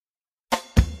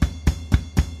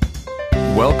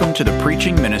welcome to the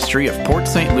preaching ministry of Port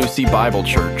St. Lucie Bible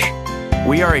Church.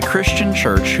 We are a Christian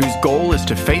church whose goal is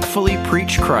to faithfully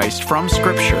preach Christ from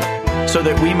Scripture so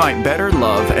that we might better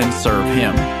love and serve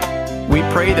Him. We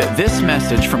pray that this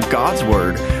message from God's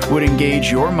Word would engage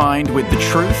your mind with the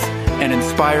truth and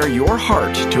inspire your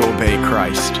heart to obey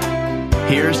Christ.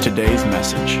 Here's today's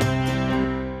message.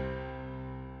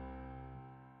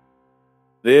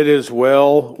 It is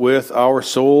well with our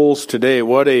souls today.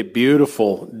 What a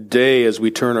beautiful day as we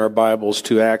turn our Bibles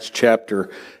to Acts chapter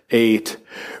 8.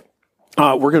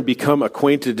 We're going to become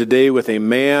acquainted today with a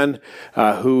man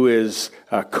who is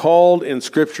called in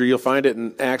Scripture. You'll find it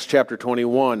in Acts chapter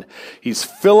 21. He's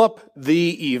Philip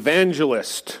the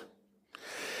Evangelist.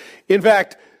 In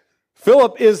fact,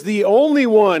 Philip is the only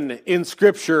one in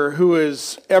Scripture who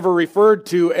is ever referred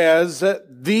to as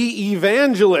the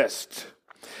Evangelist.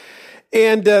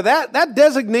 And that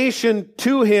designation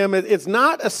to him, it's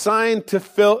not assigned to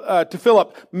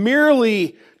Philip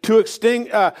merely to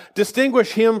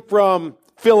distinguish him from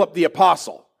Philip the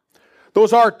Apostle.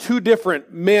 Those are two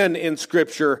different men in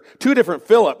Scripture, two different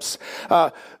Philips.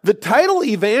 The title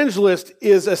evangelist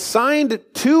is assigned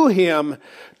to him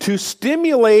to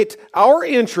stimulate our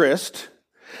interest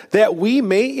that we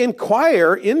may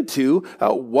inquire into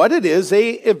what it is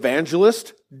an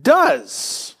evangelist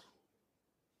does.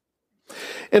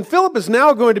 And Philip is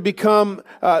now going to become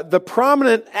the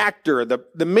prominent actor,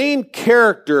 the main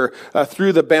character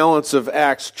through the balance of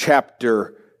Acts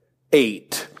chapter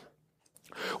 8.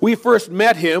 We first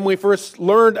met him, we first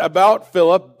learned about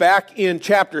Philip back in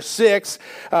chapter 6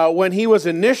 when he was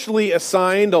initially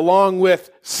assigned along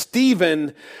with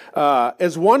Stephen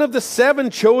as one of the 7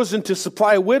 chosen to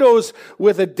supply widows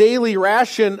with a daily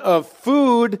ration of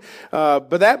food,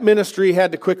 but that ministry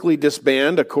had to quickly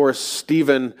disband. Of course,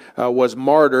 Stephen was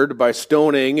martyred by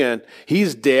stoning and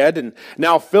he's dead, and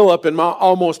now Philip and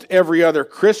almost every other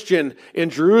Christian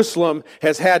in Jerusalem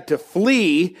has had to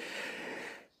flee.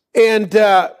 And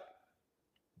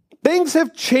things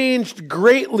have changed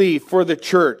greatly for the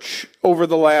church over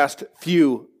the last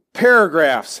few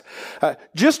paragraphs.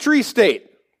 Just to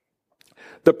restate,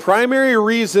 the primary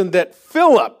reason that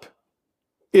Philip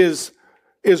is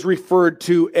referred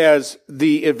to as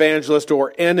the evangelist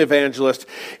or an evangelist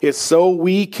is so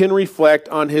we can reflect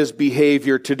on his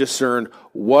behavior to discern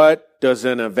what does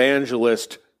an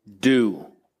evangelist do.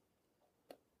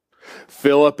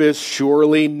 Philip is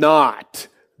surely not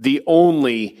the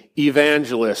only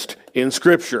evangelist in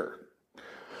Scripture.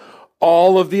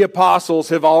 All of the apostles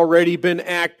have already been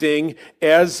acting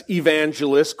as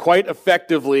evangelists quite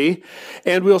effectively,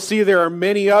 and we'll see there are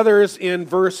many others in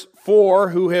verse 4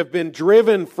 who have been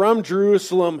driven from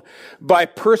Jerusalem by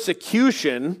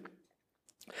persecution.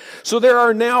 So there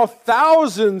are now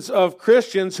thousands of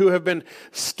Christians who have been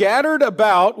scattered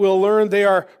about. We'll learn they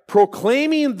are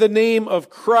proclaiming the name of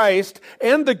Christ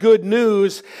and the good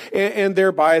news, and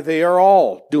thereby they are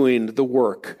all doing the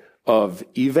work of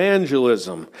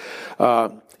evangelism.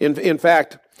 In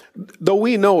fact, though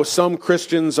we know some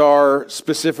Christians are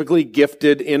specifically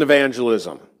gifted in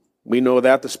evangelism, we know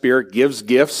that the Spirit gives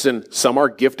gifts, and some are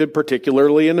gifted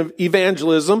particularly in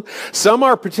evangelism. Some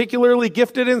are particularly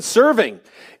gifted in serving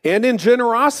and in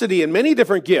generosity and many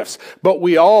different gifts. But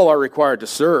we all are required to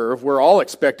serve. We're all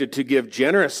expected to give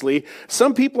generously.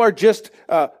 Some people are just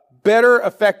better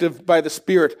effective by the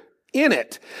Spirit in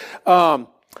it.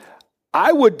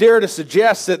 I would dare to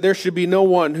suggest that there should be no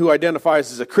one who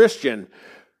identifies as a Christian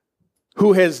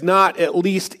who has not, at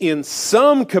least in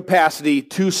some capacity,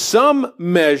 to some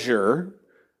measure,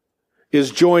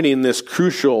 is joining this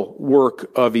crucial work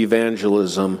of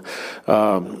evangelism.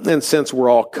 And since we're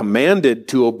all commanded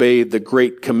to obey the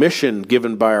Great Commission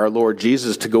given by our Lord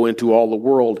Jesus to go into all the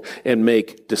world and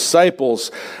make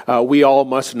disciples, we all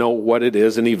must know what it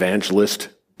is an evangelist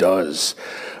does.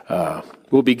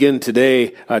 We'll begin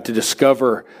today to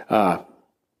discover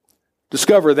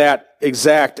that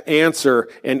exact answer,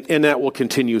 and that will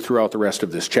continue throughout the rest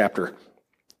of this chapter.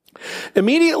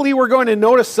 Immediately, we're going to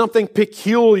notice something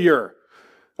peculiar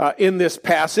in this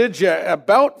passage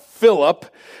about Philip.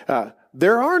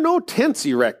 There are no tents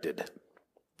erected,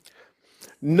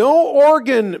 no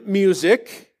organ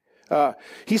music.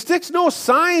 He sticks no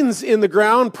signs in the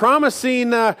ground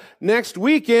promising next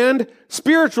weekend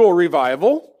spiritual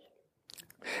revival.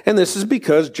 And this is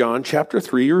because John chapter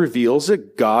 3 reveals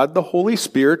that God, the Holy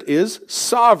Spirit, is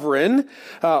sovereign.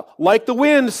 Like the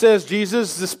wind, says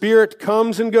Jesus, the Spirit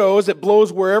comes and goes. It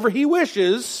blows wherever He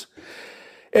wishes.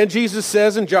 And Jesus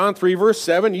says in John 3 verse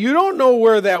 7, you don't know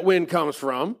where that wind comes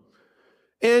from.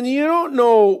 and you don't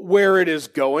know where it is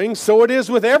going. So it is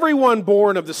with everyone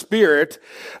born of the Spirit.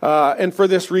 And for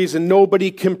this reason,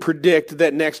 nobody can predict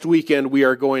that next weekend we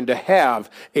are going to have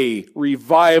a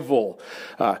revival.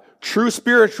 True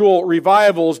spiritual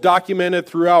revivals documented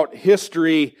throughout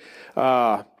history,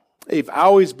 they've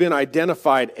always been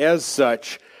identified as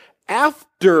such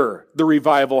after the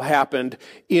revival happened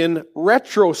in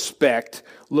retrospect,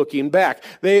 looking back.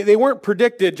 They weren't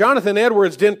predicted. Jonathan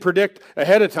Edwards didn't predict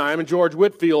ahead of time, and George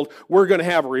Whitefield, we're going to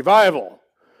have a revival.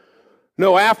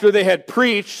 No, after they had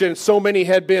preached and so many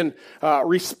had been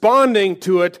responding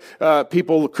to it,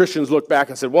 Christians looked back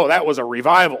and said, well, that was a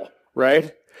revival,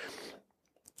 right?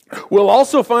 We'll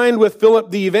also find with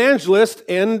Philip the Evangelist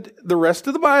and the rest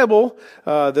of the Bible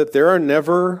that there are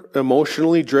never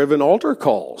emotionally driven altar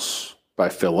calls by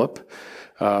Philip.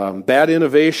 That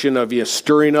innovation of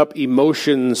stirring up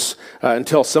emotions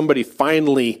until somebody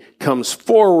finally comes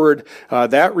forward,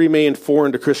 that remained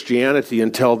foreign to Christianity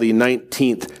until the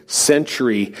 19th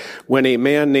century when a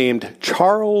man named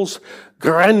Charles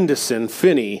Grandison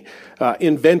Finney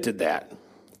invented that.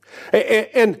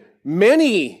 And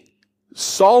many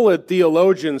solid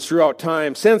theologians throughout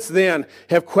time since then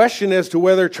have questioned as to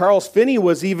whether Charles Finney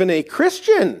was even a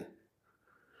Christian.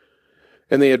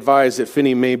 And they advise that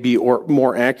Finney may be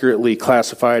more accurately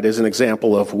classified as an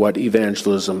example of what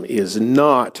evangelism is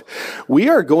not. We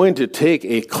are going to take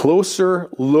a closer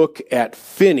look at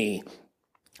Finney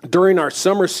during our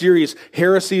summer series,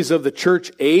 Heresies of the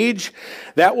Church Age.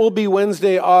 That will be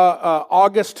Wednesday,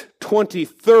 August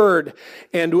 23rd,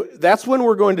 and that's when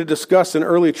we're going to discuss an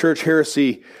early church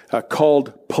heresy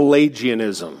called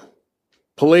Pelagianism.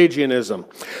 Pelagianism.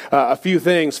 A few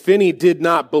things. Finney did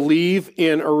not believe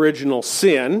in original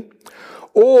sin,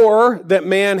 or that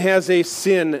man has a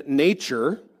sin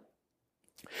nature.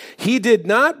 He did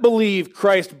not believe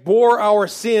Christ bore our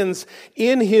sins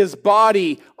in his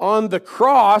body on the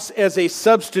cross as a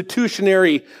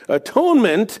substitutionary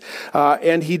atonement,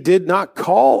 and he did not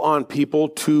call on people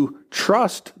to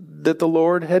trust that the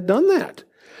Lord had done that.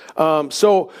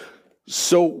 So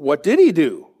what did he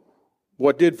do?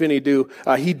 What did Finney do?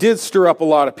 He did stir up a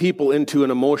lot of people into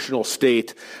an emotional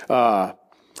state,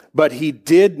 but he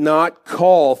did not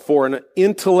call for an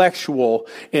intellectual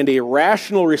and a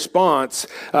rational response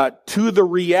to the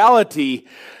reality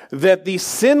that the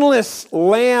sinless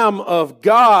Lamb of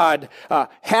God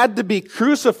had to be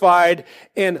crucified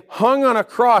and hung on a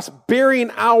cross,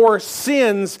 bearing our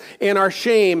sins and our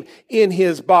shame in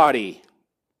his body.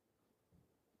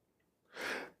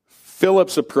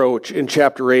 Philip's approach in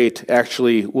chapter 8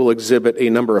 actually will exhibit a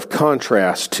number of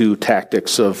contrasts to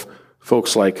tactics of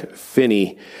folks like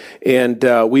Finney. And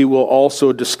we will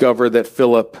also discover that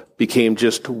Philip became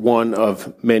just one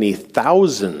of many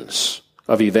thousands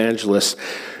of evangelists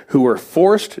who were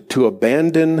forced to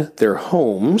abandon their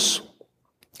homes,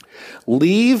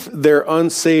 leave their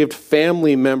unsaved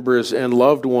family members and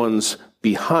loved ones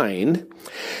behind,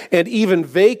 and even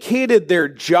vacated their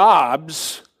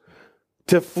jobs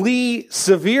to flee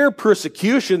severe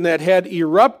persecution that had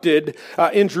erupted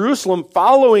in Jerusalem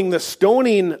following the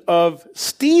stoning of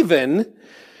Stephen.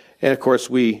 And of course,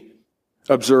 we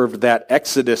observed that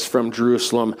exodus from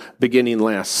Jerusalem beginning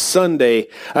last Sunday.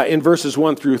 In verses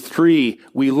 1 through 3,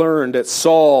 we learned that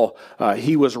Saul,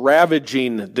 he was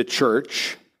ravaging the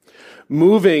church,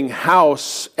 moving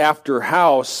house after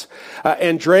house,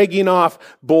 and dragging off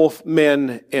both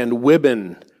men and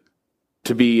women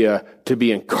to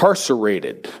be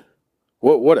incarcerated.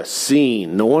 What a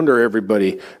scene. No wonder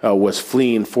everybody was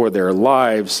fleeing for their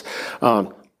lives.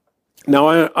 Now,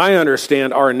 I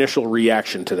understand our initial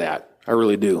reaction to that. I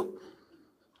really do.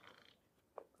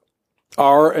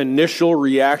 Our initial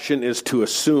reaction is to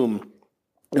assume,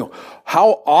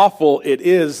 how awful it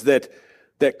is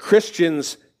that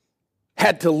Christians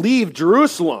had to leave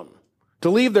Jerusalem, to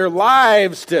leave their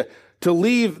lives, to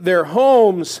leave their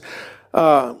homes.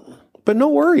 But no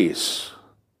worries.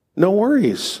 No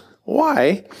worries.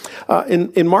 Why?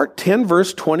 In Mark 10,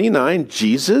 verse 29,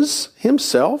 Jesus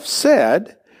himself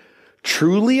said,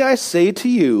 "Truly I say to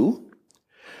you,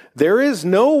 there is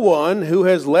no one who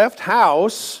has left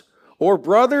house, or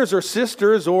brothers or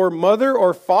sisters, or mother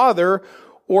or father,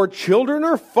 or children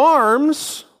or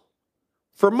farms,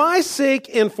 for my sake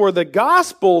and for the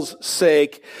gospel's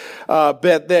sake,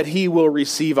 bet that he will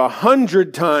receive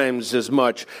 100 times as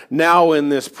much now in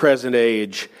this present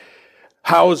age,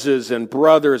 houses and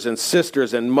brothers and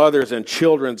sisters and mothers and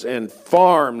children and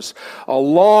farms,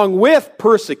 along with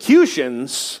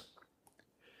persecutions,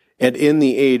 and in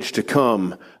the age to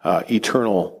come,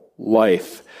 eternal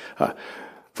life."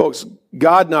 Folks,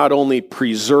 God not only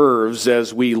preserves,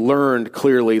 as we learned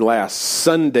clearly last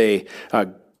Sunday,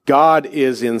 God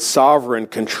is in sovereign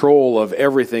control of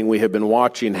everything we have been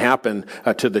watching happen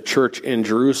to the church in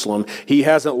Jerusalem. He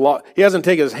hasn't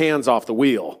taken his hands off the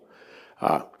wheel.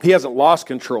 He hasn't lost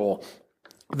control.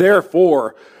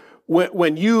 Therefore,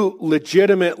 when you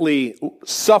legitimately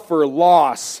suffer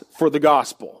loss for the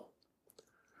gospel,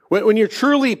 when you're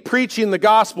truly preaching the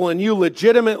gospel and you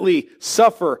legitimately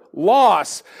suffer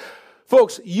loss,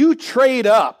 folks, you trade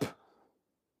up.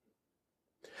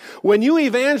 When you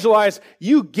evangelize,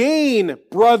 you gain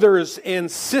brothers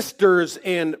and sisters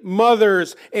and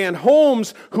mothers and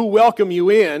homes who welcome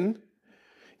you in.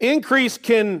 Increase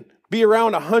can be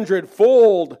around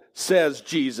 100-fold, says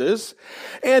Jesus.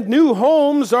 And new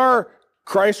homes are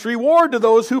Christ's reward to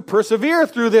those who persevere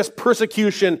through this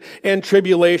persecution and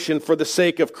tribulation for the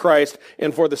sake of Christ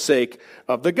and for the sake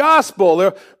of the gospel.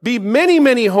 There'll be many,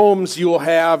 many homes you will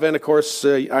have. And of course,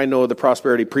 I know the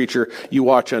prosperity preacher you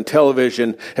watch on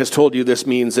television has told you this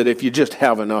means that if you just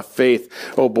have enough faith,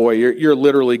 oh boy, you're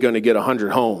literally going to get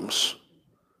 100 homes.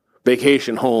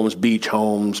 Vacation homes, beach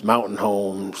homes, mountain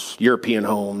homes, European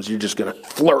homes. You're just going to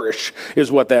flourish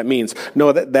is what that means.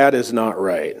 No, that is not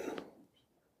right.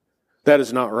 That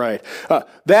is not right.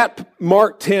 That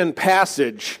Mark 10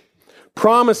 passage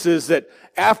promises that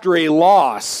after a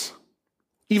loss,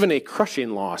 even a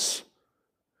crushing loss,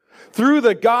 through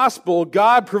the gospel,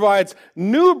 God provides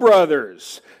new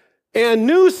brothers and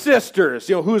new sisters.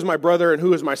 Who is my brother and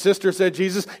who is my sister, said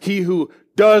Jesus? He who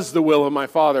does the will of my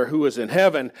Father who is in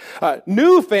heaven.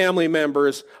 New family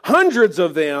members, hundreds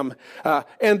of them,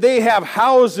 and they have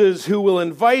houses who will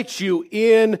invite you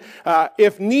in.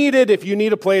 If needed, if you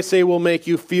need a place, they will make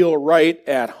you feel right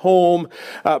at home.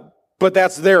 But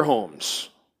that's their homes.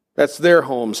 That's their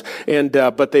homes. And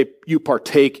but you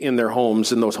partake in their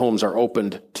homes, and those homes are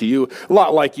opened to you. A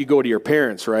lot like you go to your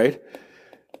parents, right?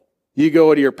 You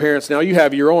go to your parents now, you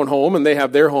have your own home, and they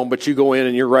have their home, but you go in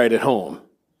and you're right at home.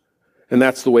 And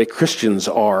that's the way Christians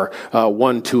are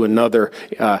one to another.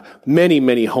 Many,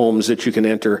 many homes that you can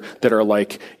enter that are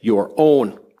like your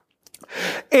own.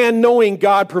 And knowing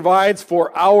God provides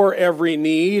for our every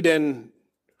need and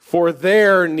for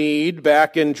their need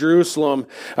back in Jerusalem,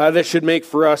 that should make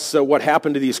for us what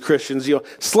happened to these Christians,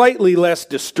 slightly less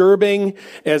disturbing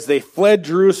as they fled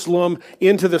Jerusalem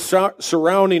into the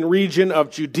surrounding region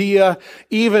of Judea.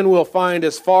 Even we'll find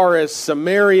as far as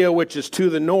Samaria, which is to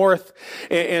the north.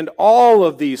 And all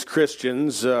of these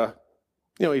Christians,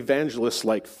 evangelists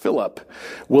like Philip,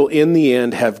 will in the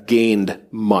end have gained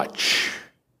much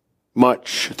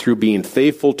through being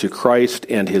faithful to Christ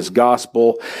and his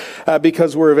gospel,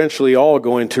 because we're eventually all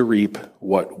going to reap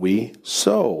what we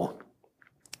sow.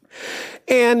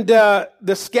 And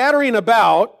the scattering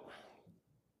about,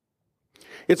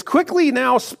 it's quickly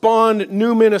now spawned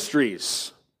new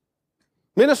ministries.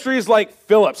 Ministries like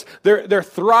Philip's. They're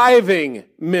thriving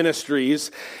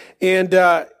ministries. And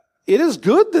it is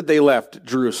good that they left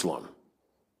Jerusalem.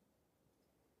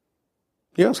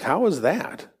 Yes, how is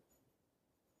that?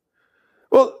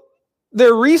 Well,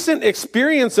 their recent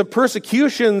experience of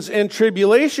persecutions and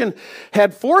tribulation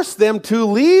had forced them to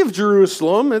leave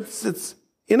Jerusalem. It's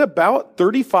in about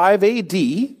 35 AD,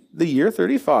 the year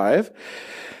 35.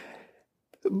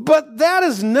 But that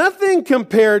is nothing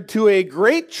compared to a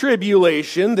great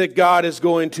tribulation that God is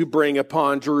going to bring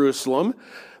upon Jerusalem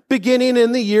beginning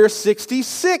in the year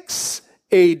 66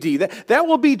 AD. That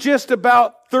will be just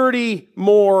about 30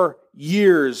 more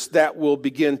years that will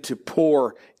begin to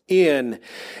pour in.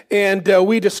 And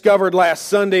we discovered last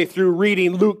Sunday through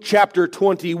reading Luke chapter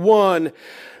 21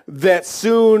 that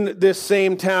soon this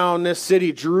same town, this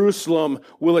city, Jerusalem,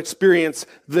 will experience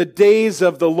the days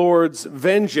of the Lord's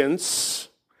vengeance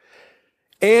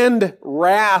and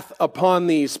wrath upon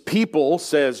these people,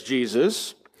 says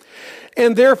Jesus.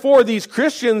 And therefore, these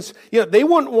Christians, they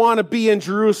wouldn't want to be in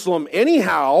Jerusalem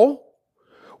anyhow.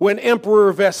 When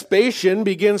Emperor Vespasian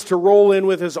begins to roll in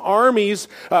with his armies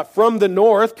from the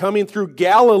north, coming through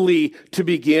Galilee to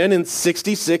begin in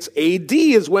 66 AD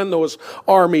is when those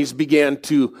armies began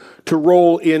to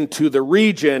roll into the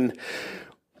region.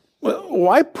 Well,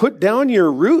 why put down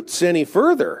your roots any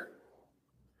further?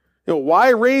 Why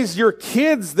raise your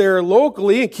kids there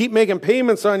locally and keep making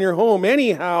payments on your home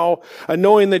anyhow,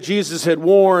 knowing that Jesus had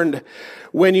warned,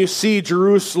 when you see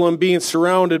Jerusalem being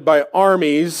surrounded by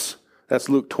armies, that's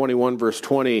Luke 21, verse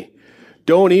 20.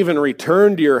 Don't even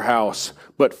return to your house,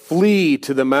 but flee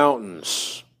to the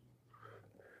mountains.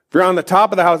 If you're on the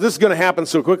top of the house, this is going to happen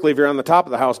so quickly. If you're on the top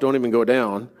of the house, don't even go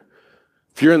down.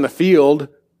 If you're in the field,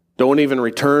 don't even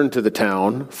return to the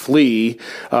town. Flee.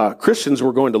 Christians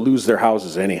were going to lose their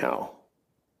houses anyhow.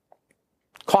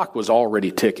 Clock was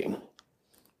already ticking.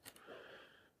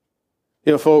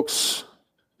 Folks,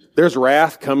 there's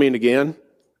wrath coming again.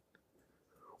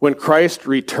 When Christ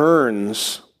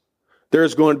returns,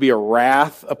 there's going to be a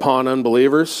wrath upon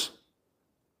unbelievers.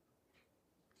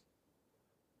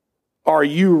 Are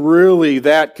you really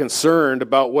that concerned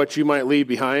about what you might leave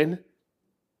behind?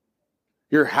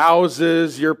 Your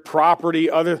houses, your property,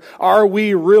 are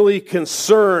we really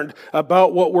concerned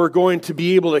about what we're going to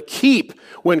be able to keep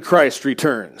when Christ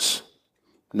returns?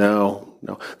 No.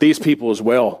 These people as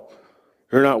well,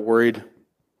 they're not worried.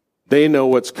 They know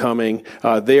what's coming.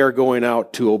 They are going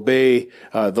out to obey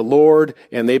the Lord,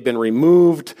 and they've been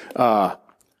removed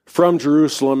from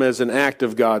Jerusalem as an act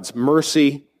of God's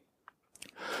mercy.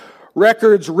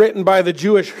 Records written by the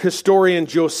Jewish historian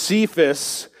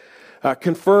Josephus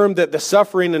confirmed that the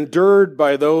suffering endured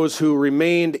by those who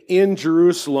remained in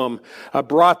Jerusalem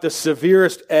brought the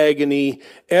severest agony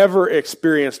ever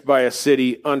experienced by a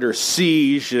city under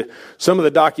siege. Some of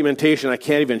the documentation I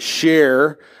can't even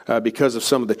share because of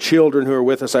some of the children who are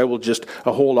with us. I will just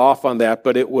hold off on that,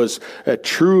 but it was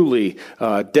truly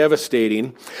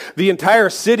devastating. The entire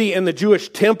city and the Jewish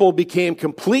temple became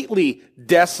completely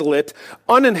desolate.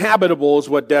 Uninhabitable is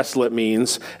what desolate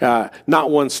means.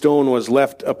 Not one stone was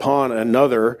left upon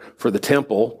another for the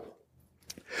temple.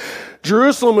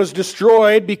 Jerusalem was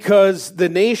destroyed because the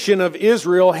nation of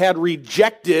Israel had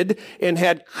rejected and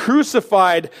had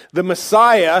crucified the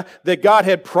Messiah that God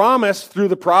had promised through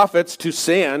the prophets to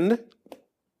send.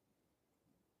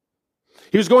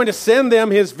 He was going to send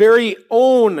them his very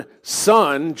own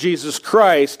Son, Jesus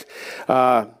Christ.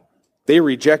 They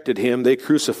rejected him. They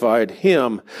crucified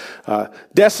him.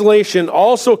 Desolation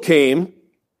also came.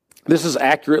 This is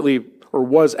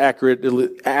was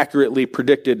accurately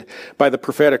predicted by the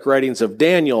prophetic writings of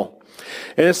Daniel.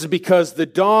 And this is because at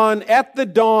the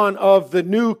dawn of the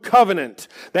new covenant,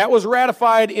 that was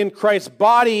ratified in Christ's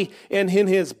body and in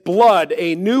his blood,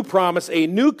 a new promise, a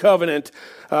new covenant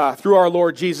through our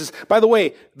Lord Jesus. By the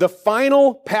way, the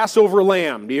final Passover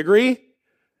lamb, do you agree?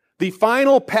 The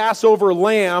final Passover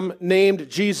lamb named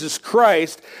Jesus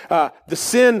Christ, the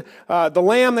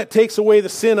lamb that takes away the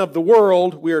sin of the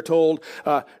world, we are told.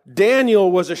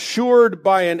 Daniel was assured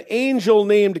by an angel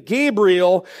named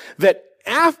Gabriel that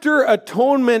after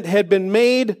atonement had been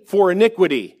made for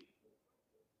iniquity,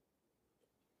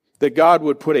 that God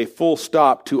would put a full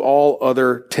stop to all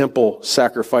other temple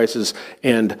sacrifices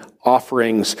and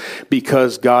offerings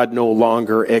because God no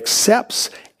longer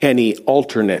accepts any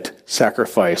alternate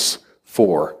sacrifice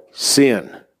for sin.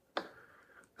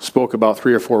 Spoke about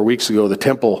 3 or 4 weeks ago, the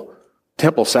temple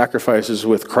sacrifices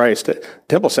with Christ.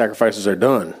 Temple sacrifices are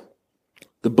done.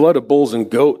 The blood of bulls and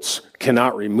goats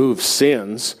cannot remove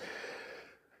sins.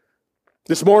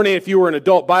 This morning, if you were in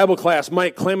adult Bible class,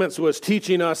 Mike Clements was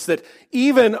teaching us that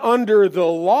even under the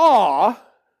law,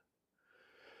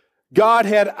 God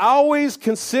had always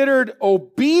considered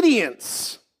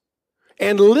obedience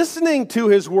and listening to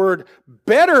his word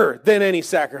better than any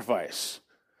sacrifice.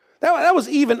 That was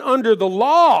even under the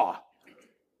law.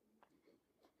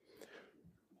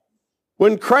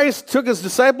 When Christ took his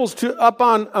disciples up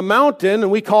on a mountain,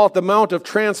 and we call it the Mount of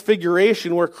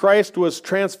Transfiguration, where Christ was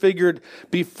transfigured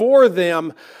before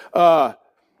them,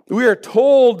 we are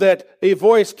told that a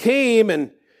voice came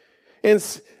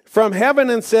and from heaven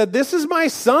and said, "This is my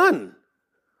son.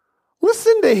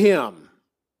 Listen to him.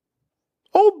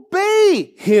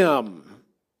 Obey him."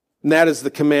 And that is the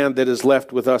command that is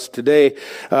left with us today.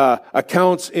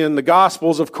 Accounts in the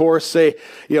Gospels, of course, say,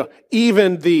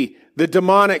 even the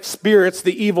demonic spirits,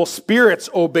 the evil spirits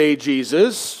obey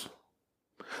Jesus.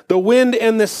 The wind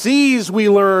and the seas, we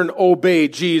learn, obey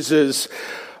Jesus.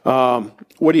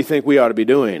 What do you think we ought to be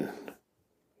doing?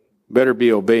 Better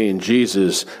be obeying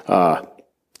Jesus.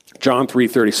 John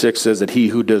 3:36 says that he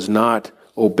who does not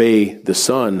obey the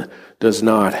Son does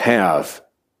not have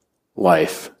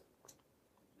life.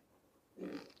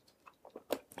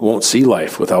 Won't see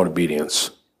life without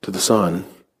obedience to the Son.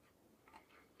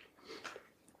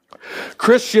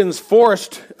 Christians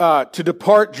forced to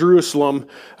depart Jerusalem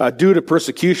due to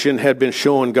persecution had been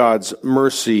shown God's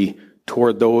mercy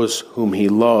toward those whom he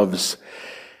loves.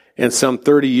 And some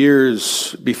 30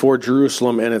 years before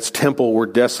Jerusalem and its temple were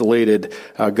desolated,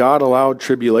 God allowed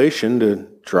tribulation to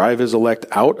drive his elect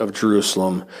out of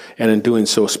Jerusalem, and in doing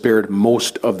so spared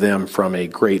most of them from a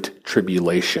great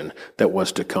tribulation that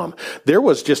was to come. There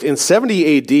was just in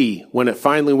 70 AD, when it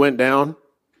finally went down,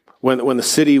 when the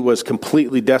city was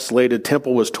completely desolated,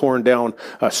 temple was torn down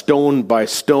stone by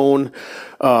stone,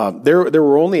 there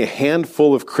were only a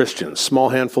handful of Christians, small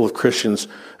handful of Christians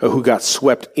who got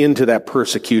swept into that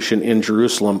persecution in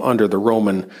Jerusalem under the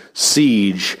Roman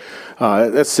siege.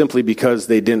 That's simply because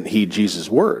they didn't heed Jesus'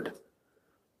 word.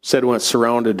 said when it's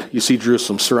surrounded, you see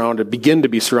Jerusalem surrounded, begin to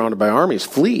be surrounded by armies,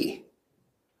 flee.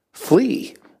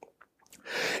 Flee.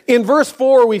 In verse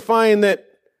 4, we find that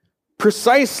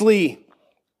precisely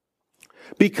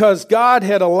because God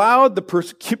had allowed the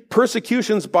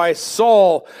persecutions by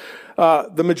Saul,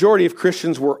 the majority of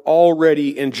Christians were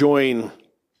already enjoying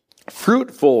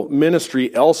fruitful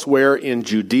ministry elsewhere in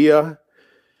Judea,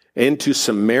 into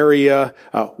Samaria.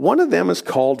 One of them is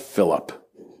called Philip.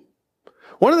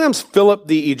 One of them is Philip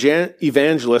the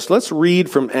Evangelist. Let's read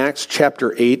from Acts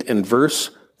chapter 8 and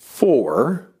verse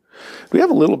 4. Do we have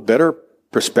a little better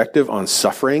perspective on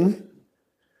suffering?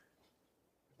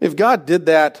 If God did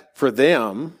that for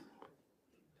them,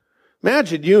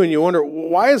 imagine you and you wonder,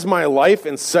 why is my life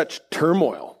in such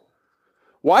turmoil?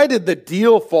 Why did the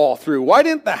deal fall through? Why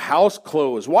didn't the house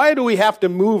close? Why do we have to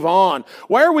move on?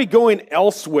 Why are we going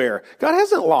elsewhere? God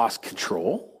hasn't lost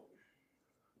control.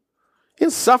 In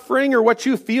suffering or what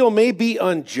you feel may be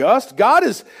unjust, God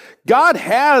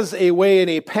has a way and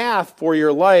a path for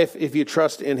your life if you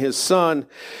trust in His Son.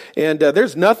 And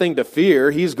there's nothing to fear.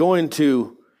 He's going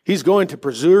to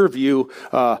preserve you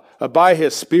by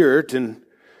His Spirit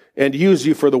and use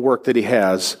you for the work that He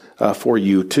has for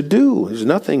you to do. There's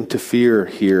nothing to fear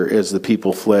here as the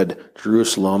people fled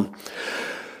Jerusalem.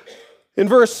 In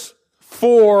verse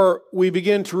 4, we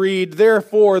begin to read,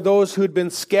 "Therefore those who'd been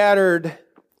scattered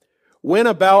went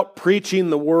about preaching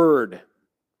the word.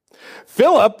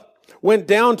 Philip went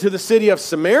down to the city of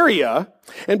Samaria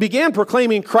and began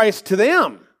proclaiming Christ to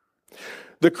them.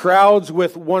 The crowds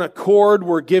with one accord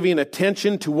were giving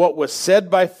attention to what was said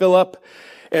by Philip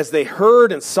as they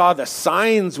heard and saw the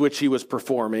signs which he was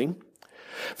performing.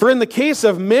 For in the case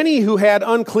of many who had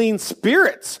unclean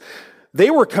spirits,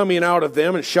 they were coming out of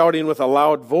them and shouting with a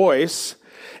loud voice,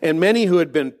 and many who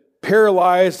had been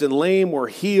paralyzed and lame were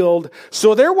healed.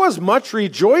 So there was much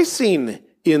rejoicing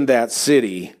in that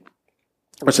city."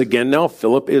 Once again, now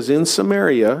Philip is in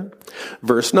Samaria.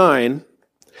 Verse 9,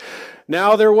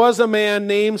 "Now there was a man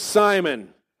named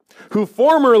Simon, who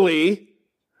formerly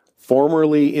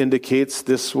indicates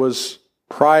this was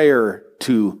prior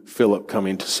to Philip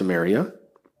coming to Samaria.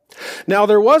 Now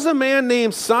there was a man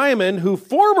named Simon who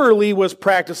formerly was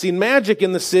practicing magic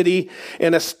in the city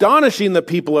and astonishing the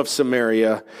people of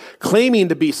Samaria, claiming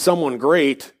to be someone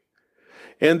great.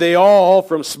 And they all,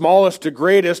 from smallest to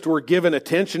greatest, were given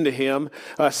attention to him,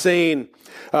 saying,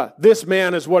 'This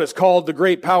man is what is called the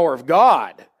great power of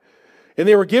God.' And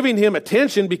they were giving him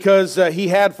attention because he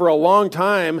had for a long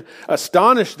time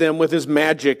astonished them with his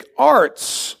magic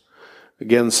arts."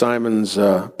 Again, Simon's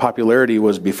popularity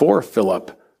was before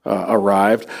Philip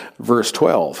arrived. Verse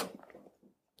 12.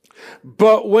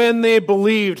 "But when they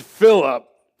believed Philip,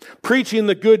 preaching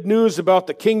the good news about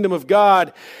the kingdom of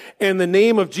God and the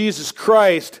name of Jesus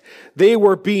Christ, they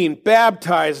were being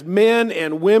baptized, men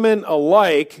and women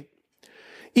alike.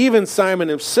 Even Simon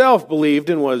himself believed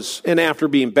and after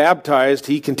being baptized,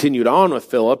 he continued on with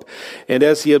Philip. And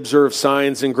as he observed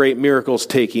signs and great miracles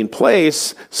taking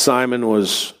place, Simon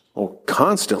was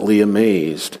constantly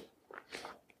amazed."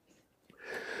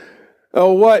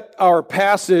 What our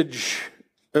passage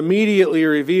immediately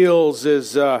reveals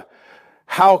is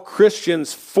how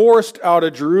Christians forced out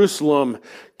of Jerusalem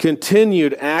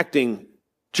continued acting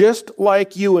just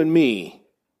like you and me.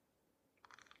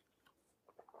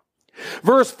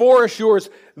 Verse 4 assures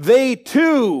they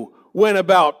too went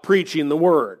about preaching the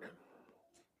word.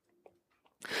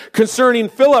 Concerning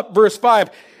Philip, verse 5,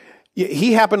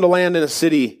 he happened to land in a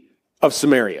city of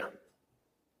Samaria.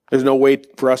 There's no way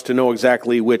for us to know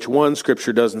exactly which one,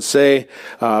 Scripture doesn't say,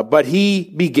 but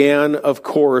he began, of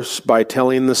course, by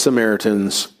telling the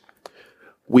Samaritans,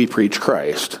 "We preach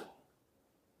Christ."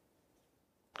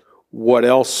 What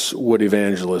else would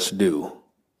evangelists do?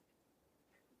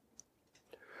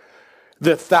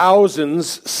 The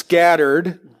thousands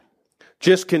scattered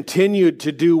just continued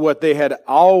to do what they had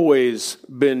always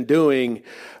been doing.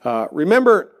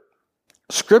 Remember,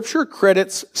 Scripture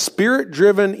credits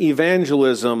Spirit-driven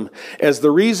evangelism as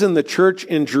the reason the church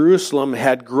in Jerusalem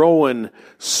had grown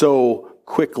so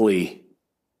quickly.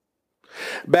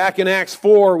 Back in Acts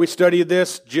 4, we studied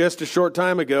this just a short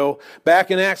time ago.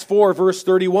 Back in Acts 4, verse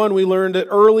 31, we learned that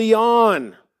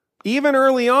even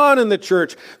early on in the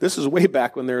church, this is way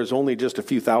back when there was only just a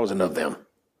few thousand of them,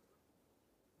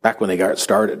 back when they got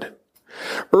started.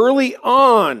 Early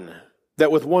on,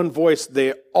 that with one voice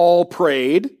they all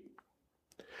prayed.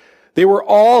 They were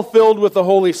all filled with the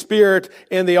Holy Spirit,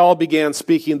 and they all began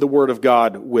speaking the word of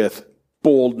God with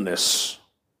boldness.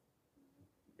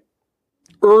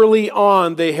 Early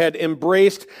on, they had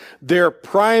embraced their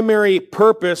primary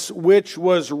purpose, which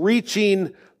was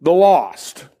reaching the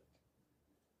lost.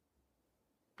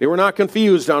 They were not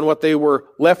confused on what they were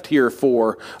left here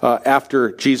for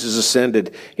after Jesus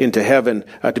ascended into heaven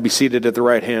to be seated at the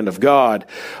right hand of God.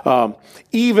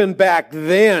 Even back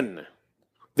then,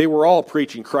 they were all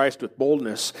preaching Christ with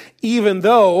boldness, even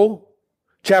though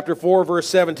chapter 4, verse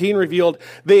 17 revealed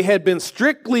they had been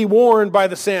strictly warned by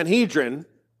the Sanhedrin.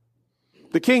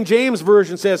 The King James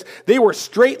Version says they were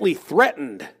straitly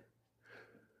threatened.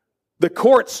 The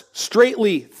courts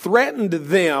straitly threatened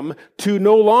them to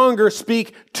no longer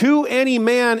speak to any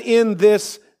man in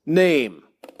this name.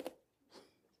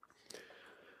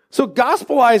 So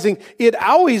gospelizing, it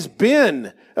always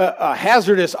been a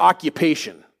hazardous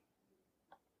occupation.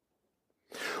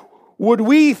 Would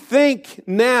we think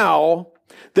now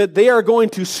that they are going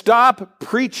to stop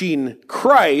preaching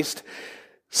Christ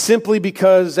simply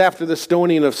because after the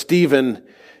stoning of Stephen,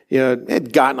 it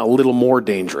had gotten a little more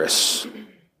dangerous?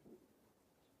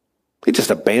 They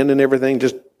just abandon everything,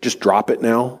 just drop it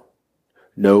now?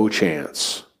 No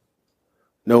chance.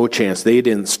 No chance. They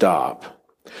didn't stop.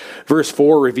 Verse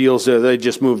 4 reveals that they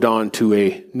just moved on to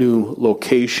a new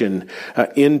location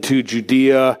into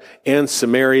Judea and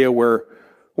Samaria where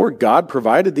God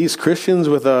provided these Christians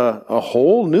with a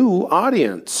whole new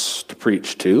audience to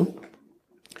preach to.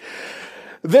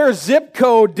 Their zip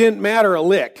code didn't matter a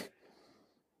lick.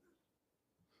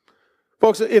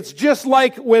 Folks, it's just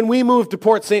like when we moved to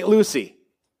Port St. Lucie.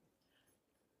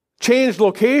 Changed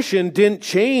location didn't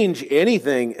change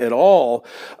anything at all.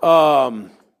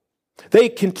 They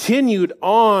continued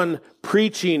on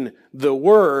preaching the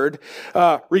word.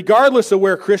 Regardless of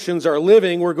where Christians are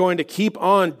living, we're going to keep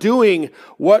on doing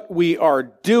what we are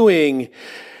doing.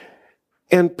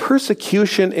 And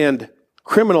persecution and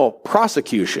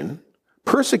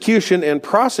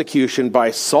prosecution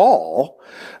by Saul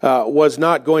was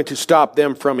not going to stop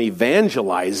them from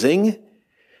evangelizing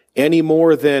any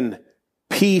more than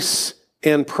peace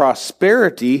and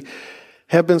prosperity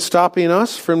have been stopping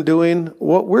us from doing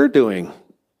what we're doing.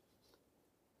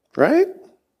 Right?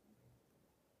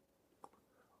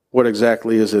 What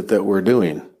exactly is it that we're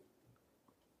doing?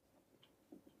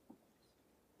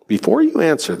 Before you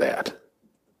answer that,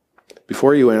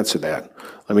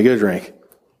 let me get a drink.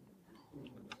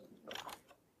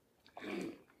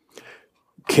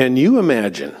 Can you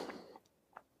imagine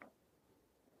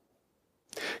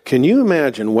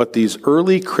what these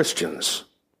early Christians,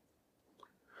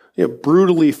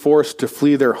 brutally forced to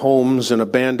flee their homes and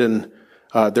abandon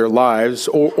their lives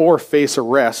or face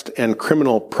arrest and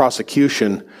criminal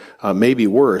prosecution, maybe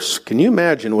worse. Can you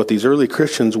imagine what these early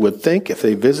Christians would think if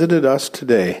they visited us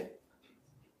today?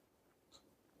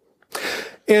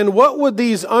 And what would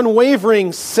these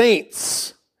unwavering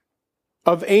saints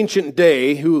of ancient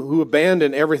day who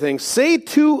abandoned everything say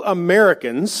to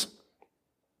Americans,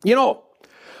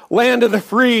 land of the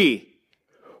free,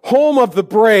 home of the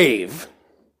brave,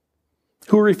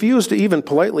 who refuse to even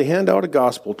politely hand out a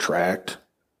gospel tract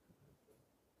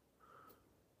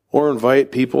or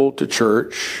invite people to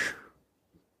church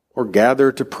or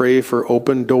gather to pray for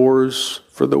open doors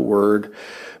for the word?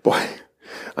 Boy,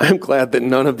 I'm glad that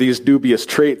none of these dubious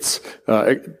traits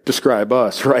describe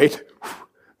us, right?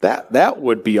 That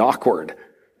would be awkward.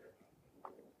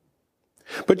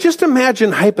 But just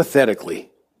imagine hypothetically,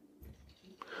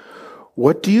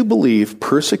 what do you believe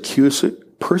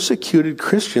persecuted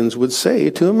Christians would say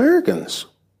to Americans?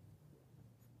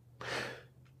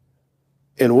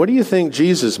 And what do you think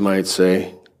Jesus might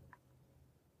say?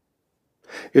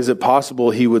 Is it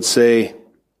possible he would say,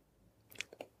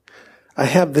 I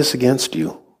have this against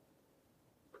you,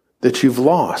 that you've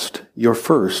lost your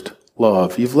first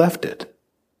love. You've left it.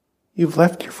 You've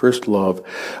left your first love.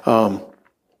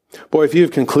 If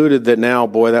you've concluded that now,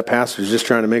 that pastor's just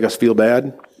trying to make us feel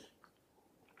bad,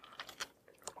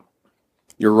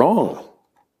 you're wrong.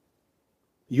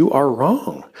 You are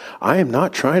wrong. I am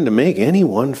not trying to make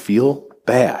anyone feel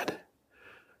bad.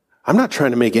 I'm not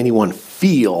trying to make anyone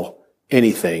feel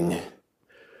anything.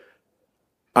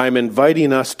 I'm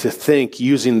inviting us to think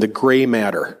using the gray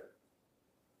matter,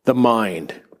 the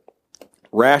mind,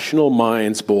 rational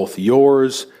minds, both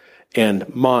yours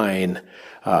and mine.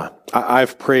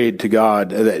 I've prayed to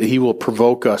God that he will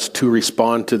provoke us to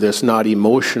respond to this not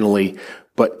emotionally,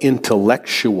 but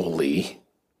intellectually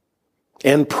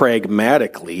and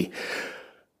pragmatically,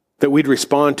 that we'd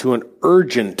respond to an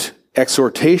urgent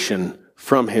exhortation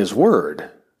from his word.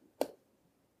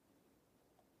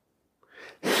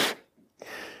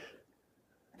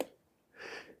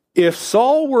 If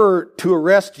Saul were to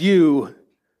arrest you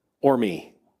or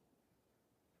me,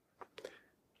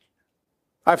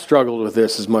 I've struggled with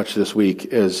this as much this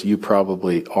week as you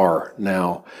probably are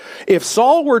now. If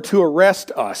Saul were to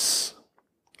arrest us,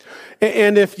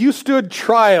 and if you stood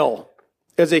trial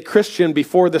as a Christian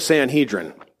before the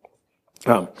Sanhedrin,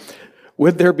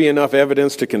 would there be enough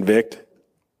evidence to convict?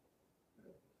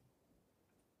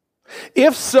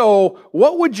 If so,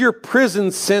 what would your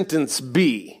prison sentence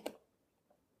be?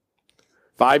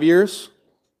 5 years?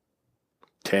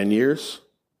 10 years?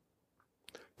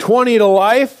 20 to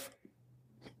life?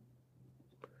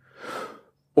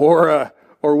 Or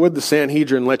would the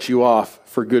Sanhedrin let you off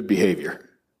for good behavior?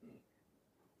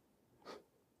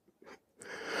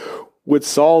 Would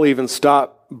Saul even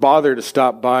bother to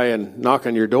stop by and knock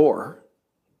on your door?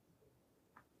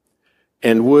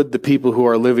 And would the people who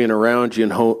are living around you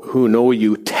and who know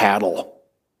you tattle?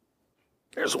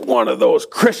 There's one of those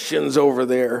Christians over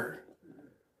there.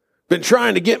 Been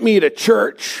trying to get me to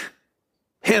church.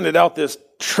 Handed out this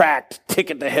tract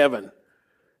ticket to heaven.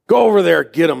 Go over there,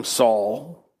 get him,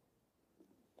 Saul.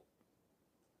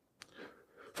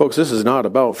 Folks, this is not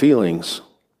about feelings.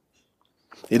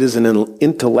 It is an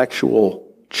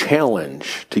intellectual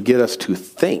challenge to get us to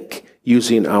think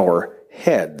using our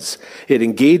heads. It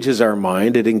engages our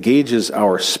mind. It engages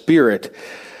our spirit.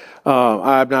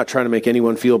 I'm not trying to make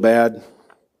anyone feel bad.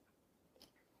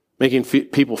 Making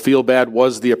people feel bad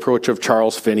was the approach of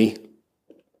Charles Finney.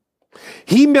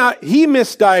 He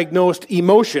misdiagnosed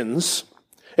emotions,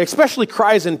 especially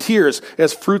cries and tears,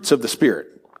 as fruits of the Spirit.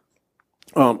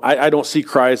 I don't see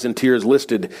cries and tears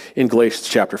listed in Galatians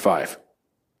chapter 5.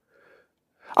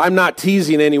 I'm not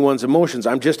teasing anyone's emotions.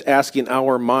 I'm just asking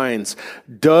our minds,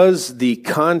 does the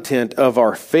content of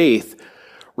our faith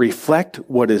reflect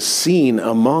what is seen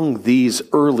among these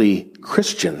early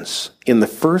Christians in the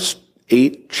first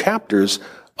 8 chapters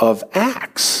of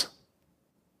Acts?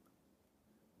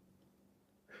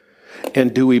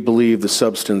 And do we believe the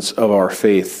substance of our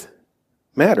faith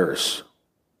matters?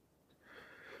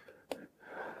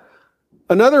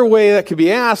 Another way that could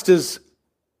be asked is,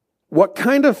 what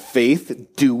kind of faith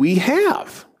do we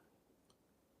have?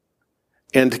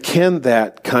 And can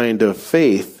that kind of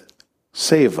faith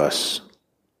save us?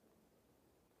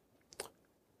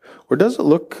 Or does it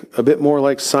look a bit more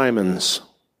like Simon's,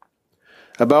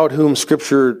 about whom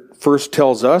Scripture first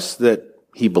tells us that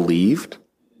he believed,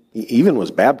 he even was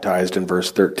baptized in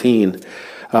verse 13,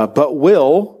 but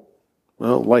will,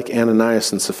 well, like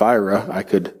Ananias and Sapphira, I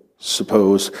could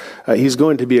suppose, he's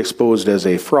going to be exposed as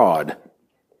a fraud.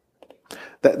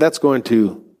 That's going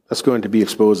to be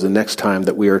exposed the next time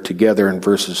that we are together in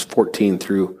verses 14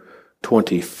 through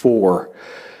 24.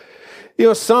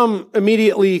 Some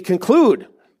immediately conclude,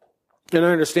 and I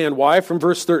understand why, from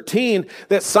verse 13,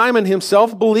 that Simon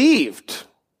himself believed.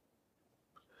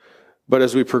 But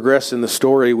as we progress in the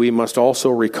story, we must also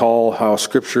recall how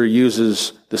Scripture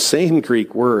uses the same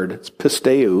Greek word, it's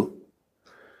pisteu.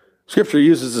 Scripture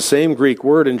uses the same Greek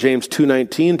word in James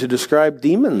 2:19 to describe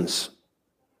demons.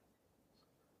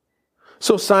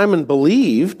 So Simon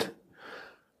believed.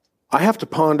 I have to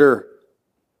ponder,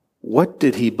 what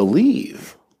did he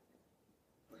believe?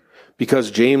 Because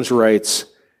James writes,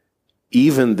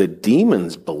 even the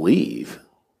demons believe.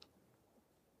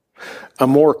 A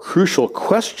more crucial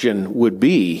question would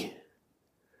be,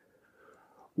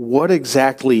 what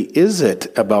exactly is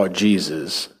it about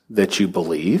Jesus that you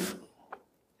believe?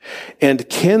 And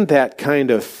can that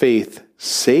kind of faith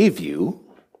save you?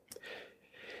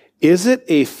 Is it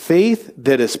a faith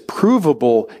that is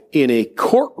provable in a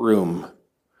courtroom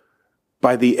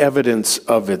by the evidence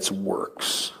of its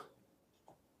works?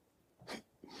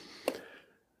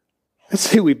 I'd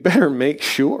say we better make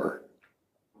sure.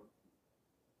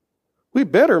 We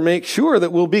better make sure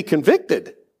that we'll be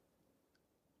convicted.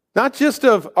 Not just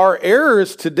of our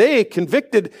errors today,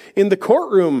 convicted in the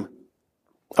courtroom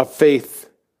of faith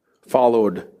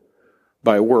followed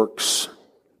by works.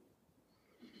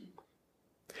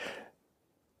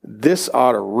 This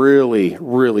ought to really,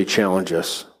 really challenge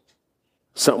us.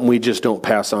 Something we just don't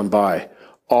pass on by.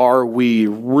 Are we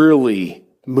really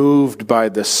moved by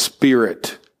the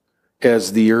Spirit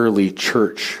as the early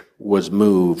church was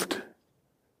moved?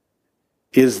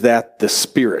 Is that the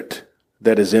Spirit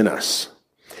that is in us?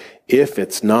 If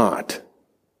it's not,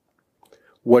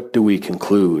 what do we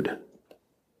conclude?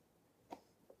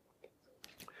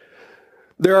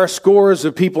 There are scores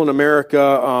of people in America.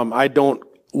 I don't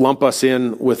lump us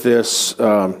in with this.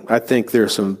 I think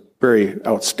there's some very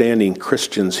outstanding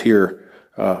Christians here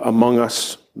among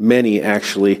us, many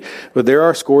actually. But there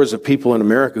are scores of people in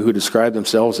America who describe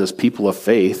themselves as people of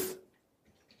faith.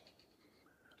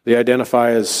 They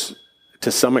identify as,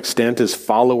 to some extent, as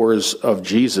followers of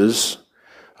Jesus.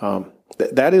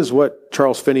 That is what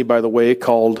Charles Finney, by the way,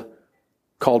 called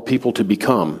people to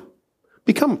become.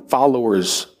 Become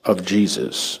followers of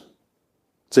Jesus.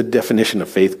 It's a definition of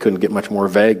faith. Couldn't get much more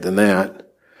vague than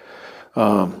that.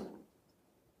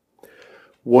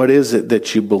 What is it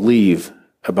that you believe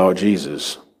about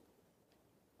Jesus?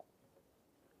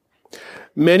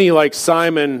 Many, like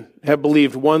Simon, have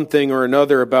believed one thing or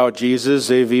another about Jesus.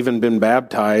 They've even been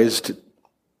baptized.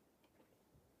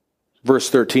 Verse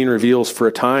 13 reveals, for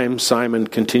a time, Simon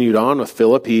continued on with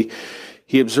Philip.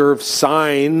 He observed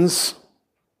signs,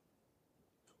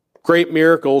 great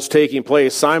miracles taking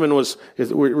place. Simon was,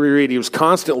 we read, he was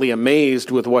constantly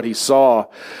amazed with what he saw.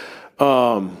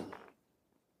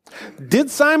 Did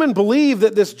Simon believe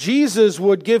that this Jesus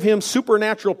would give him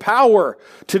supernatural power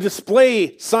to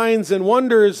display signs and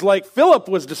wonders like Philip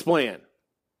was displaying?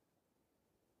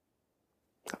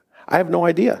 I have no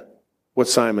idea what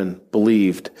Simon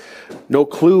believed. No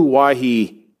clue why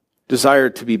he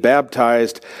desired to be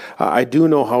baptized. I do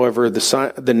know, however,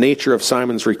 the nature of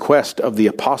Simon's request of the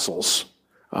apostles,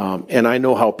 and I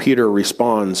know how Peter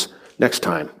responds next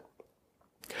time.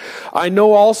 I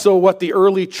know also what the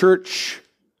early church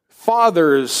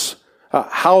fathers,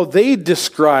 how they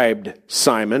described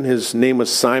Simon. His name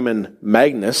was Simon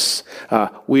Magus.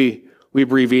 We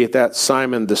abbreviate that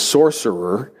Simon the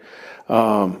sorcerer.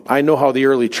 I know how the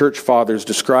early church fathers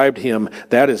described him.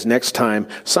 That is next time.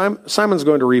 Simon's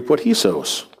going to reap what he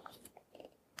sows,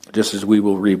 just as we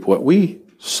will reap what we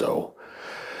sow.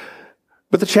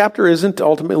 But the chapter isn't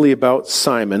ultimately about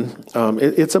Simon.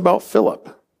 It's about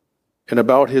Philip and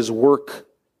about his work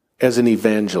as an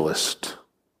evangelist.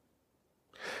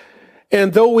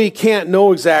 And though we can't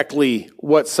know exactly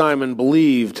what Simon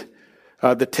believed,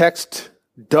 the text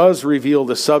does reveal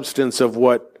the substance of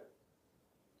what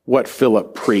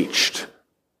Philip preached,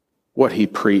 what he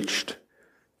preached.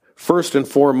 First and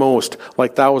foremost,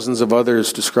 like thousands of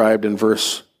others described in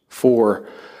verse 4,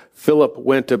 Philip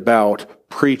went about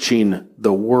preaching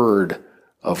the word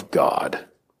of God.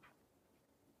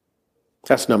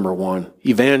 That's number one.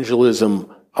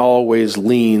 Evangelism always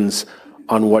leans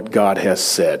on what God has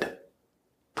said.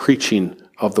 Preaching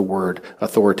of the word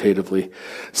authoritatively.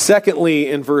 Secondly,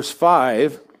 in verse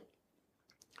 5,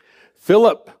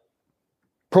 Philip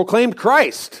proclaimed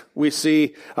Christ. We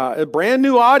see a brand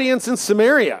new audience in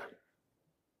Samaria.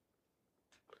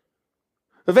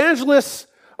 Evangelists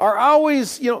are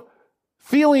always,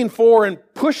 feeling for and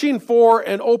pushing for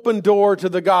an open door to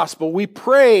the gospel. We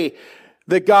pray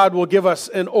that God will give us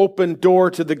an open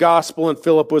door to the gospel, and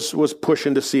Philip was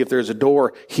pushing to see if there's a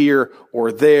door here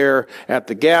or there, at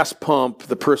the gas pump,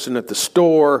 the person at the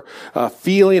store,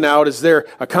 feeling out, is there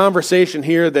a conversation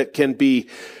here that can be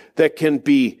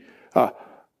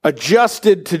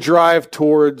adjusted to drive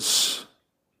towards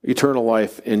eternal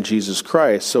life in Jesus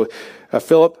Christ. So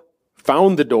Philip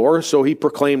found the door, so he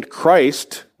proclaimed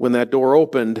Christ when that door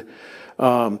opened.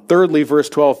 Thirdly, verse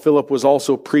 12, Philip was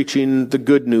also preaching the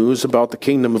good news about the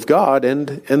kingdom of God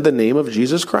and the name of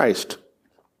Jesus Christ.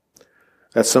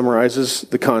 That summarizes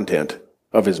the content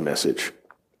of his message.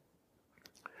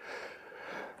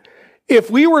 If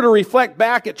we were to reflect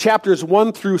back at chapters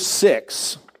 1 through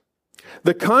 6,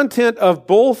 the content of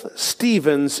both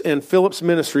Stephen's and Philip's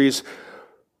ministries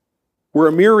were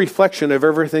a mere reflection of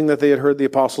everything that they had heard the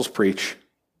apostles preach.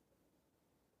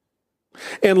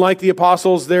 And like the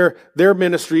apostles, their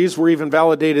ministries were even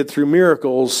validated through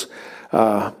miracles.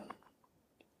 But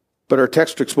our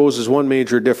text exposes one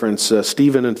major difference.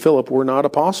 Stephen and Philip were not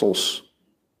apostles.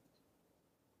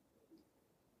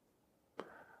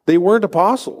 They weren't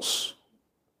apostles.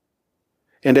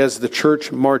 And as the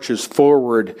church marches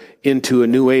forward into a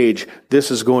new age,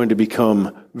 this is going to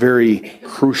become very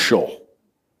crucial.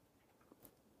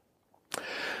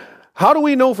 How do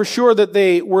we know for sure that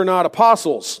they were not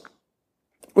apostles?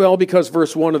 Well, because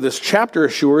verse 1 of this chapter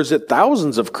assures that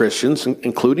thousands of Christians,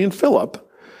 including Philip,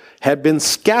 had been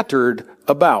scattered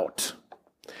about.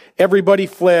 Everybody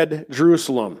fled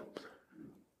Jerusalem.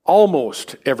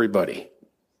 Almost everybody.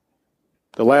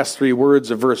 The last three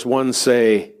words of verse 1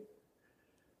 say,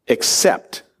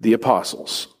 except the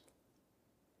apostles.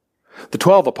 The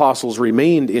 12 apostles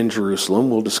remained in Jerusalem.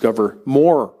 We'll discover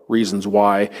more reasons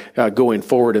why going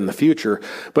forward in the future.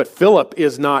 But Philip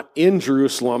is not in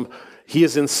Jerusalem. He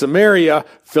is in Samaria.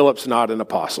 Philip's not an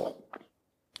apostle.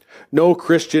 No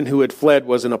Christian who had fled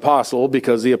was an apostle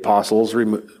because the apostles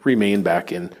remained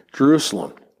back in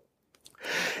Jerusalem.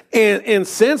 And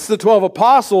since the 12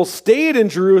 apostles stayed in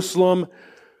Jerusalem,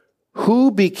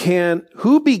 who began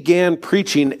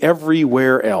preaching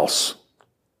everywhere else?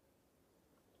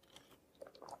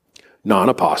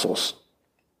 Non-apostles.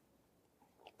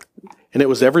 And it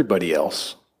was everybody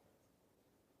else.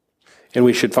 And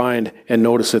we should find and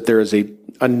notice that there is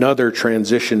another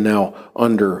transition now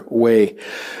underway.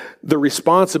 The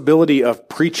responsibility of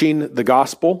preaching the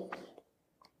gospel,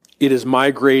 it is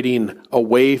migrating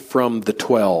away from the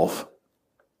 12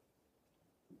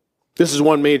 This is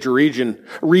one major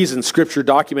reason Scripture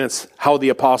documents how the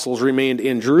apostles remained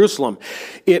in Jerusalem.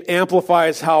 It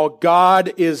amplifies how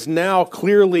God is now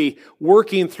clearly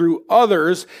working through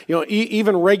others,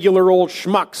 even regular old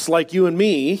schmucks like you and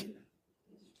me,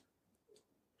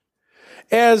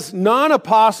 as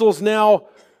non-apostles now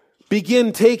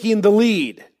begin taking the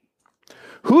lead.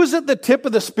 Who's at the tip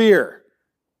of the spear?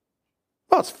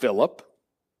 Well, it's Philip.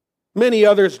 Many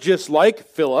others just like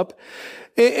Philip.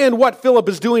 And what Philip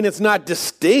is doing, it's not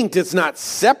distinct, it's not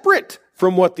separate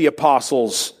from what the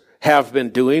apostles have been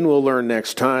doing. We'll learn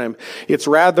next time. It's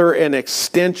rather an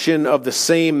extension of the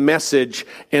same message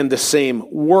and the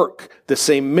same work, the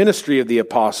same ministry of the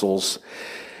apostles.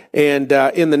 And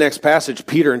in the next passage,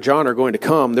 Peter and John are going to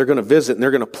come. They're going to visit, and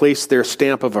they're going to place their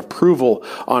stamp of approval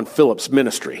on Philip's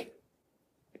ministry.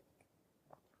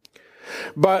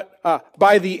 But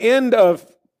by the end of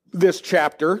this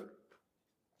chapter,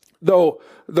 though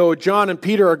John and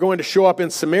Peter are going to show up in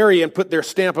Samaria and put their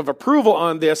stamp of approval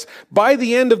on this, by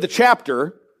the end of the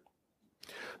chapter,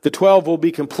 the 12 will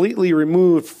be completely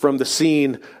removed from the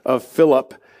scene of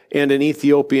Philip and an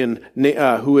Ethiopian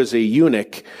who is a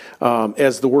eunuch.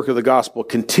 As the work of the gospel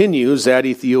continues, that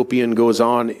Ethiopian goes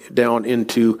on down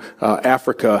into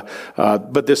Africa.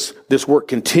 But this work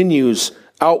continues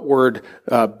outward,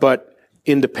 but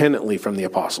independently from the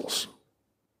apostles.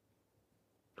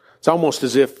 It's almost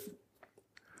as if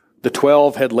the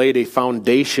 12 had laid a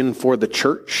foundation for the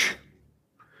church,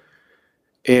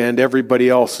 and everybody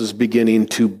else is beginning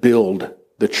to build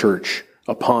the church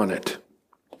upon it.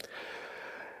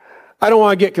 I don't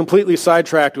want to get completely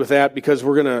sidetracked with that because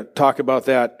we're going to talk about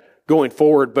that going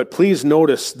forward, but please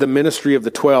notice the ministry of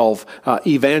the 12,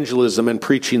 evangelism and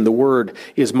preaching the word,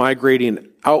 is migrating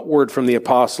outward from the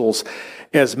apostles,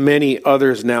 as many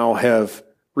others now have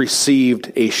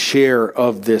received a share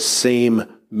of this same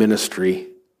ministry.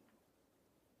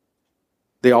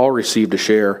 They all received a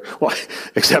share. Well,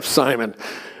 except Simon.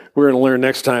 We're going to learn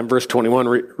next time, verse 21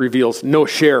 reveals no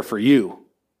share for you.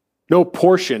 No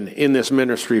portion in this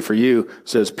ministry for you,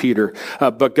 says Peter.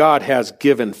 But God has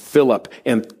given Philip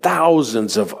and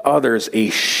thousands of others a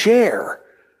share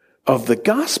of the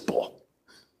gospel.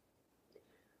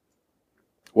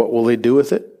 What will they do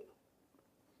with it?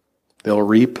 They'll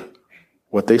reap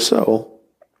what they sow.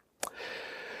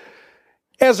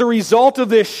 As a result of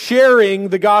this sharing,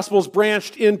 the gospel's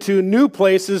branched into new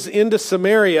places, into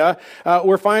Samaria.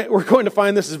 We're going to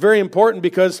find this is very important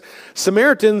because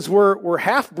Samaritans were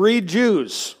half-breed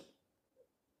Jews.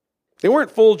 They weren't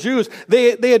full Jews.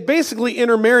 They had basically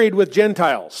intermarried with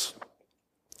Gentiles.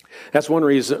 That's one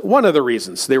of the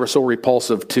reasons they were so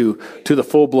repulsive to the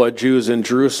full-blood Jews in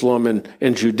Jerusalem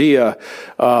and Judea.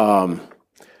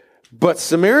 But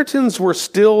Samaritans were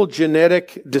still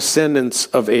genetic descendants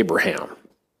of Abraham.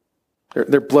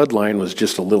 Their bloodline was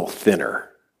just a little thinner.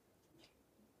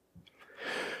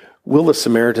 Will the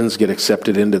Samaritans get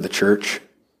accepted into the church?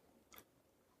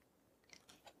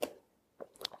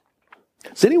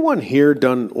 Has anyone here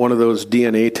done one of those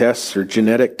DNA tests or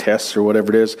genetic tests or whatever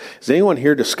it is? Has anyone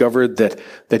here discovered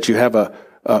that you have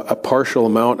a partial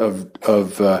amount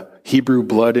of Hebrew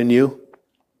blood in you?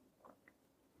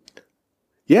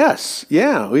 Yes,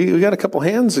 yeah. We got a couple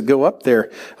hands that go up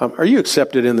there. Are you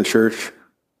accepted in the church?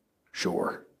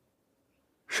 Sure.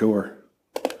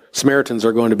 Samaritans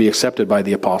are going to be accepted by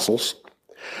the apostles,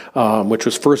 which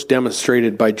was first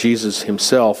demonstrated by Jesus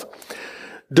himself.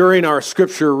 During our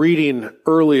scripture reading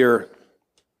earlier,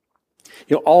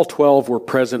 all 12 were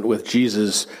present with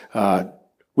Jesus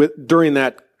during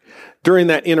that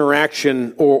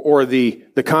interaction or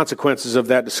the consequences of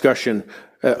that discussion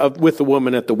with the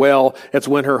woman at the well. That's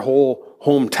when her whole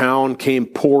hometown came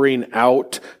pouring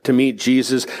out to meet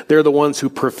Jesus. They're the ones who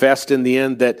professed in the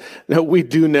end that we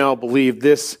do now believe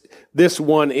this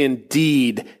one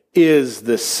indeed is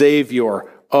the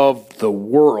Savior of the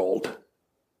world.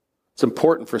 It's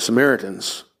important for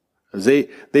Samaritans. They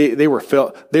were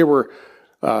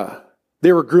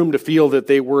groomed to feel that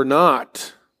they were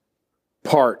not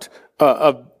part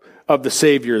of the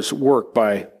Savior's work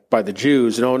by the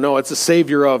Jews. No, it's the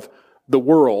Savior of the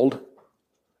world,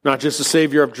 not just the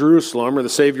Savior of Jerusalem or the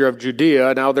Savior of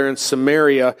Judea. Now they're in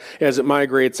Samaria as it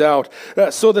migrates out.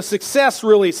 So the success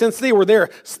really, since they were there,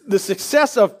 the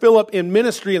success of Philip in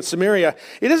ministry in Samaria,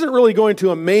 it isn't really going to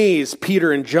amaze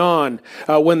Peter and John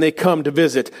when they come to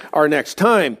visit our next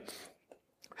time.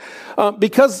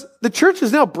 Because the church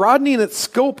is now broadening its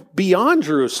scope beyond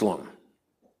Jerusalem.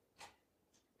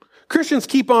 Christians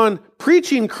keep on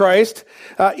preaching Christ,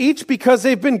 each because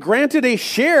they've been granted a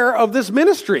share of this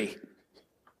ministry.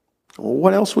 Well,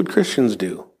 what else would Christians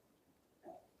do?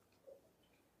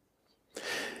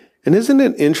 And isn't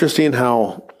it interesting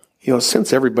how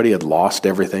Since everybody had lost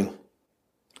everything,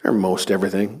 or most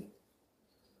everything,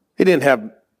 they didn't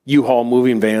have U-Haul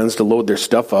moving vans to load their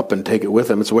stuff up and take it with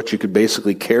them. It's what you could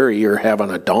basically carry or have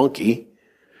on a donkey.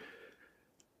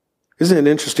 Isn't it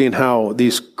interesting how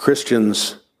these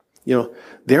Christians,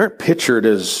 they aren't pictured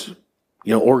as,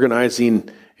 organizing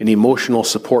an emotional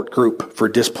support group for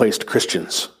displaced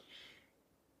Christians.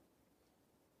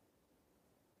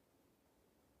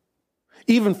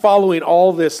 Even following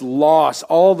all this loss,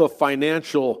 all the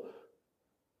financial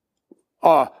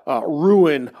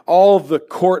ruin, all the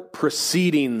court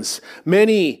proceedings,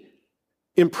 many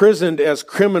imprisoned as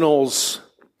criminals.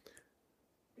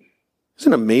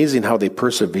 Isn't it amazing how they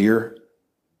persevere?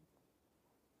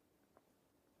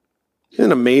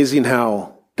 Isn't it amazing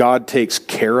how God takes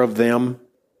care of them?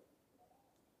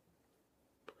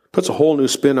 Puts a whole new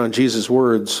spin on Jesus'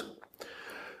 words.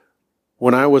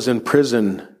 When I was in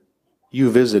prison,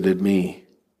 you visited me.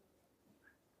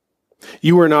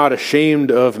 You were not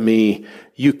ashamed of me.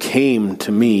 You came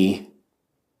to me.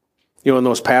 In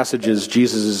those passages,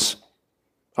 Jesus is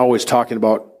always talking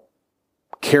about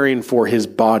caring for his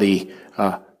body,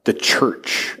 the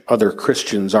church, other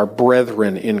Christians, our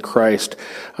brethren in Christ.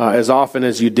 As often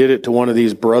as you did it to one of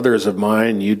these brothers of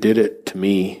mine, you did it to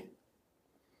me.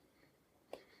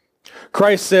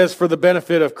 Christ says, for the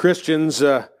benefit of Christians,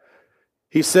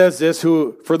 he says this,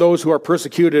 for those who are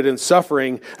persecuted and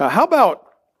suffering. How about,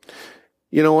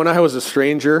 when I was a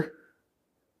stranger,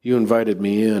 you invited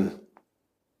me in.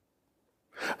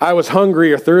 I was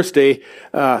hungry or thirsty,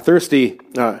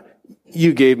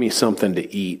 you gave me something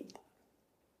to eat.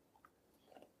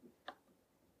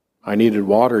 I needed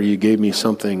water, you gave me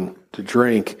something to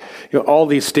drink. All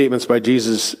these statements by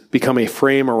Jesus become a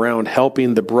frame around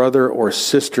helping the brother or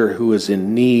sister who is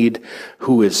in need,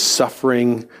 who is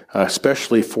suffering,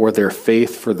 especially for their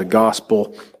faith, for the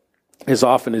gospel. As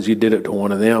often as you did it to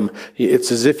one of them,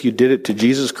 it's as if you did it to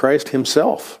Jesus Christ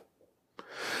himself.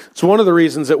 It's one of the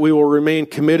reasons that we will remain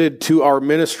committed to our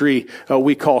ministry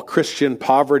we call Christian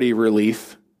poverty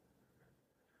relief.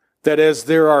 That as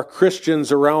there are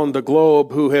Christians around the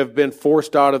globe who have been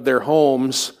forced out of their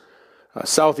homes,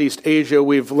 Southeast Asia,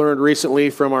 we've learned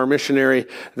recently from our missionary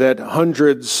that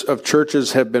hundreds of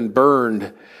churches have been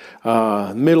burned,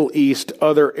 Middle East,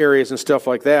 other areas and stuff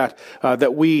like that,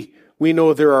 that we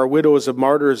know there are widows of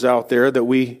martyrs out there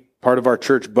that part of our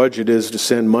church budget is to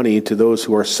send money to those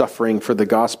who are suffering for the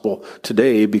gospel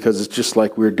today, because it's just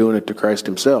like we're doing it to Christ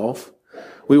himself.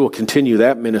 We will continue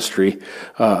that ministry,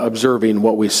 observing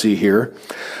what we see here.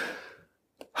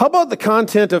 How about the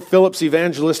content of Philip's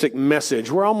evangelistic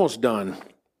message? We're almost done.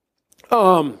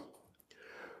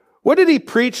 What did he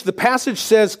preach? The passage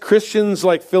says Christians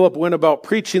like Philip went about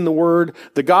preaching the word,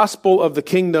 the gospel of the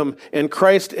kingdom, and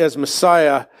Christ as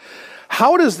Messiah.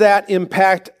 How does that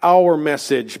impact our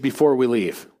message before we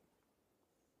leave?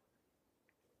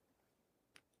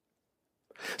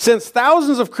 Since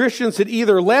thousands of Christians had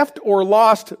either left or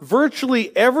lost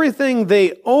virtually everything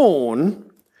they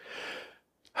own,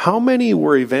 how many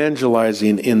were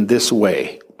evangelizing in this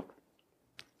way?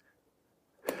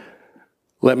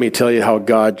 Let me tell you how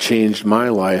God changed my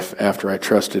life after I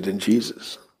trusted in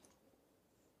Jesus.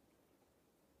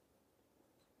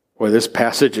 Boy, this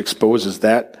passage exposes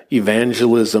that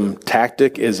evangelism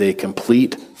tactic as a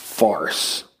complete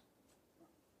farce.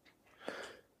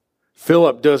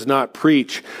 Philip does not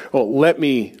preach, let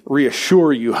me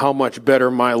reassure you how much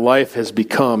better my life has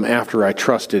become after I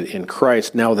trusted in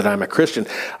Christ now that I'm a Christian.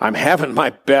 I'm having my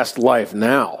best life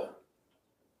now.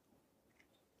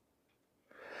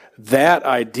 That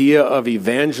idea of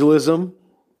evangelism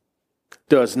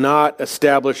does not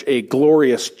establish a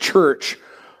glorious church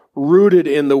rooted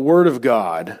in the Word of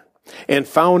God and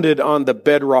founded on the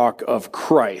bedrock of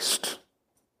Christ.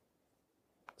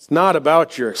 It's not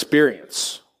about your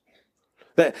experience.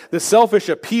 The selfish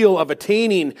appeal of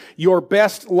attaining your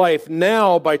best life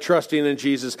now by trusting in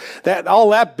Jesus,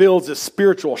 all that builds is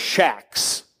spiritual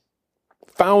shacks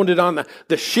founded on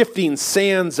the shifting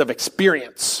sands of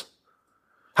experience.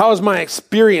 How has my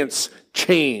experience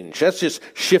changed? That's just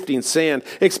shifting sand.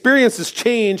 Experiences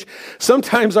change.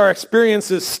 Sometimes our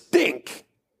experiences stink.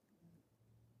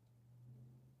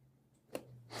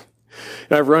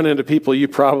 I've run into people, you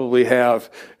probably have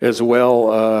as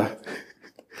well.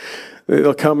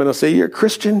 They'll come and they'll say, "You're a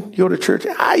Christian? You go to church?"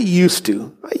 I used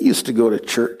to go to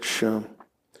church.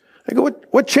 I go,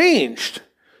 what changed?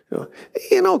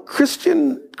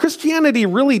 Christianity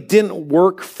really didn't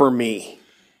work for me.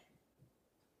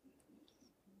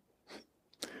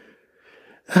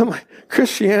 I'm like,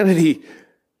 Christianity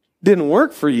didn't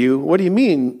work for you? What do you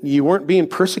mean? You weren't being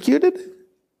persecuted?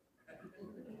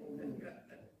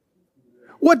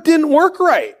 What didn't work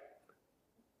right?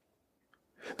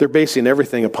 They're basing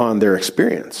everything upon their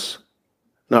experience,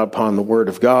 not upon the Word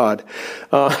of God.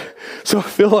 So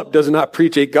Philip does not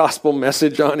preach a gospel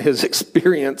message on his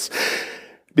experience,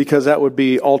 because that would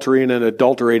be altering and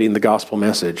adulterating the gospel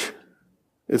message.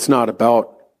 It's not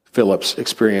about Philip's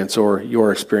experience or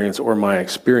your experience or my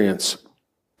experience.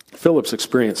 Philip's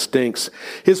experience stinks.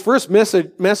 His first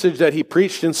message that he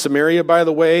preached in Samaria, by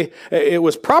the way, it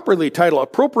was appropriately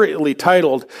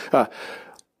titled,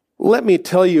 "Let me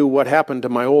tell you what happened to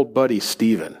my old buddy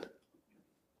Stephen."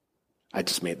 I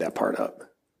just made that part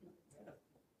up.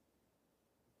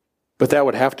 But that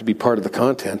would have to be part of the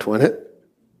content, wouldn't it?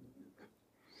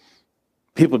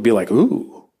 People would be like,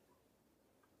 "Ooh,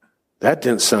 that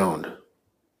didn't sound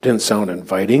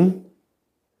inviting."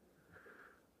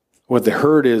 What they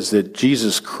heard is that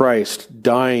Jesus Christ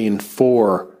dying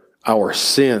for our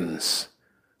sins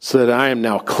so that I am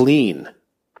now clean.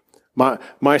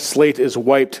 My slate is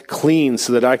wiped clean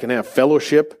so that I can have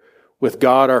fellowship with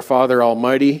God our Father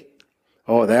Almighty.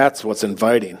 Oh, that's what's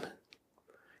inviting.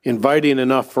 Inviting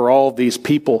enough for all these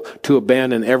people to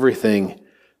abandon everything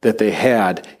that they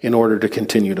had in order to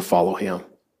continue to follow Him.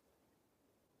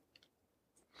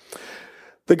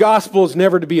 The gospel is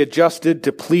never to be adjusted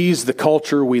to please the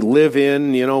culture we live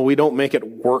in. We don't make it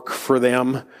work for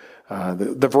them.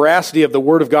 The veracity of the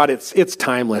Word of God, it's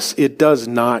timeless. It does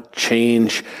not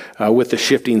change with the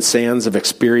shifting sands of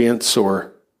experience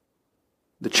or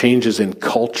the changes in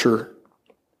culture.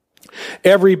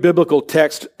 Every biblical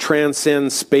text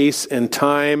transcends space and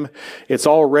time. It's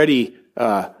already,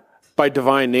 by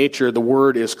divine nature, the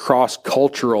Word is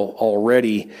cross-cultural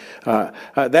already.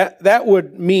 That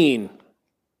would mean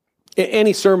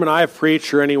any sermon I've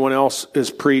preached or anyone else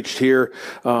has preached here,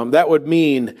 that would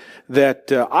mean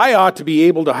that I ought to be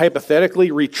able to hypothetically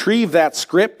retrieve that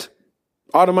script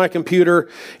out of my computer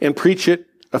and preach it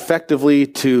effectively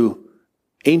to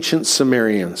ancient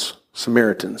Samaritans,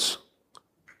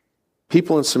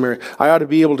 people in Samaria. I ought to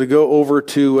be able to go over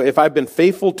to, if I've been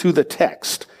faithful to the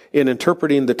text in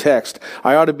interpreting the text,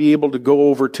 I ought to be able to go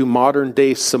over to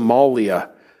modern-day Somalia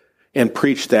and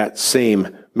preach that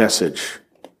same message.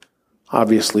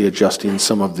 Obviously adjusting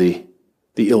some of the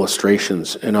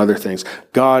illustrations and other things.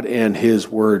 God and His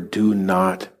Word do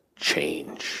not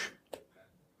change.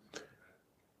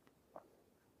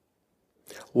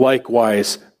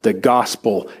 Likewise, the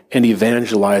gospel and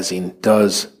evangelizing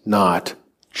does not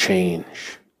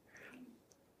change.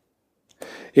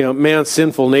 Man's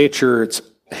sinful nature,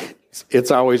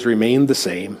 it's always remained the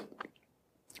same.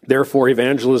 Therefore,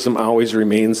 evangelism always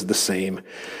remains the same.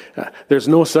 There's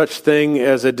no such thing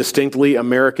as a distinctly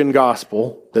American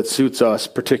gospel that suits us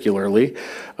particularly.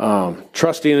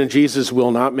 Trusting in Jesus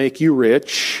will not make you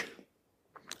rich,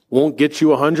 won't get you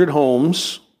 100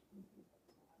 homes,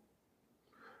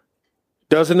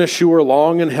 doesn't assure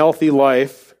long and healthy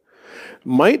life,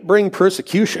 might bring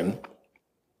persecution.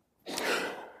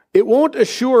 It won't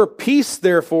assure peace,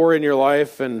 therefore, in your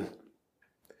life, and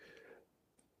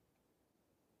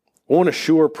won't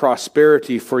assure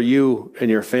prosperity for you and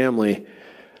your family.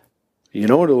 You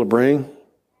know what it'll bring?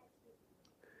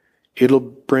 It'll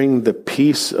bring the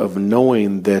peace of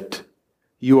knowing that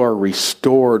you are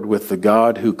restored with the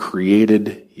God who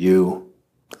created you.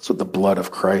 That's what the blood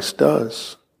of Christ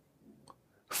does.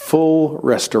 Full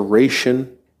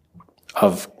restoration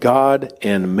of God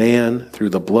and man through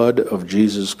the blood of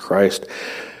Jesus Christ.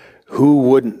 Who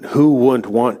wouldn't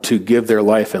want to give their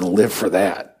life and live for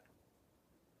that?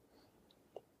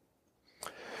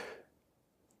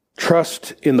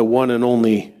 Trust in the one and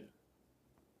only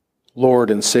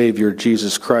Lord and Savior,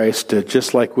 Jesus Christ.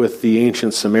 Just like with the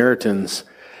ancient Samaritans,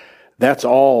 that's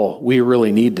all we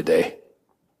really need today.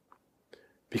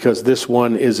 Because this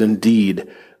one is indeed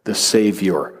the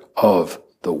Savior of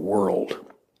the world.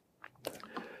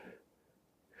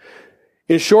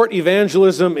 In short,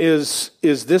 evangelism is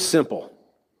this simple.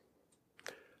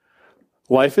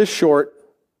 Life is short,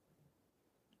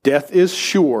 death is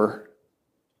sure,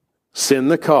 sin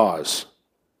the cause,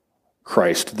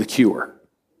 Christ the cure.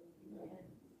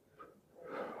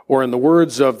 Or in the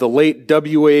words of the late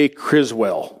W.A.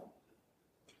 Criswell,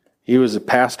 he was a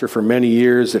pastor for many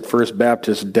years at First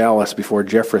Baptist Dallas before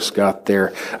Jeffress got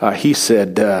there. He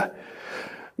said,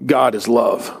 God is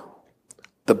love,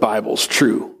 the Bible's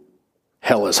true,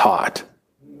 hell is hot,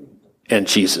 and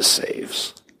Jesus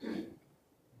saves.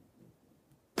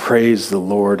 Praise the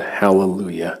Lord,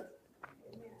 hallelujah.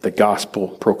 The gospel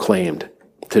proclaimed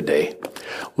today.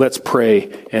 Let's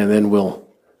pray, and then we'll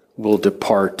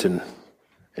depart and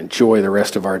enjoy the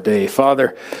rest of our day.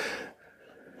 Father,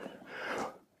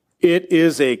 it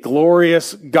is a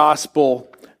glorious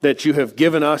gospel that you have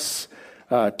given us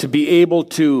to be able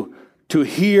to to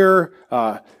hear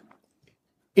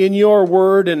in your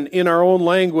word and in our own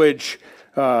language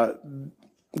the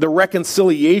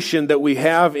reconciliation that we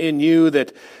have in you,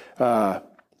 that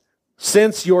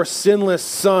since your sinless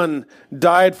Son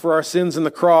died for our sins on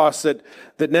the cross, that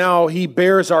now he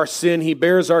bears our sin, he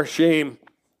bears our shame,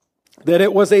 that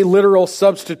it was a literal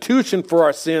substitution for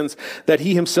our sins, that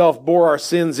he himself bore our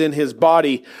sins in his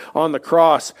body on the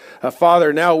cross.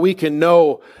 Father, now we can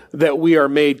know that we are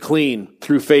made clean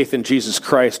through faith in Jesus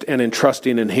Christ and in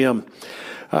trusting in him.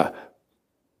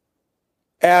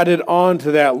 Added on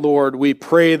to that, Lord, we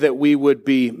pray that we would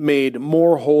be made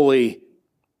more holy,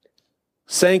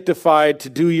 sanctified to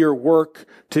do your work,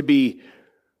 to be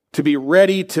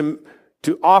ready to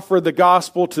offer the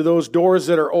gospel to those doors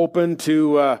that are open,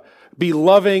 to be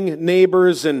loving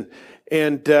neighbors and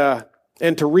to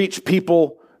reach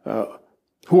people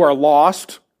who are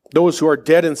lost, those who are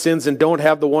dead in sins and don't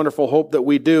have the wonderful hope that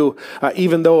we do,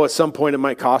 even though at some point it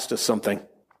might cost us something.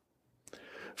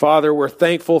 Father, we're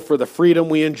thankful for the freedom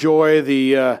we enjoy,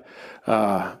 the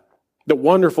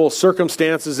wonderful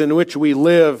circumstances in which we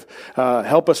live.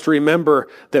 Help us to remember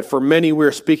that for many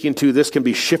we're speaking to, this can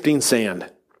be shifting sand.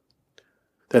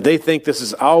 That they think this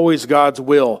is always God's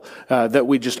will, that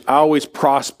we just always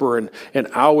prosper and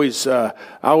always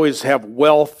have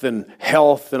wealth and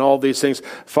health and all these things.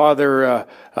 Father,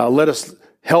 let us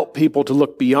help people to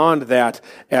look beyond that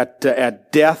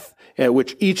at death,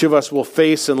 which each of us will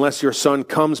face unless your Son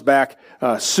comes back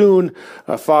soon.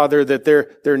 Father, that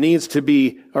there needs to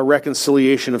be a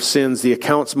reconciliation of sins. The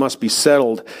accounts must be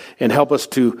settled, and help us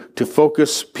to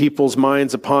focus people's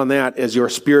minds upon that as your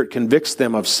Spirit convicts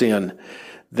them of sin,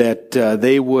 that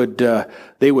they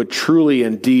would truly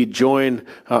indeed join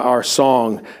our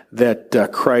song that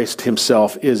Christ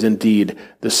himself is indeed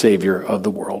the Savior of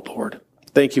the world, Lord.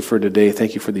 Thank you for today.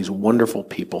 Thank you for these wonderful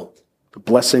people, the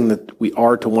blessing that we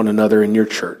are to one another in your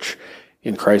church.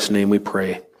 In Christ's name we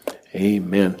pray.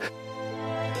 Amen.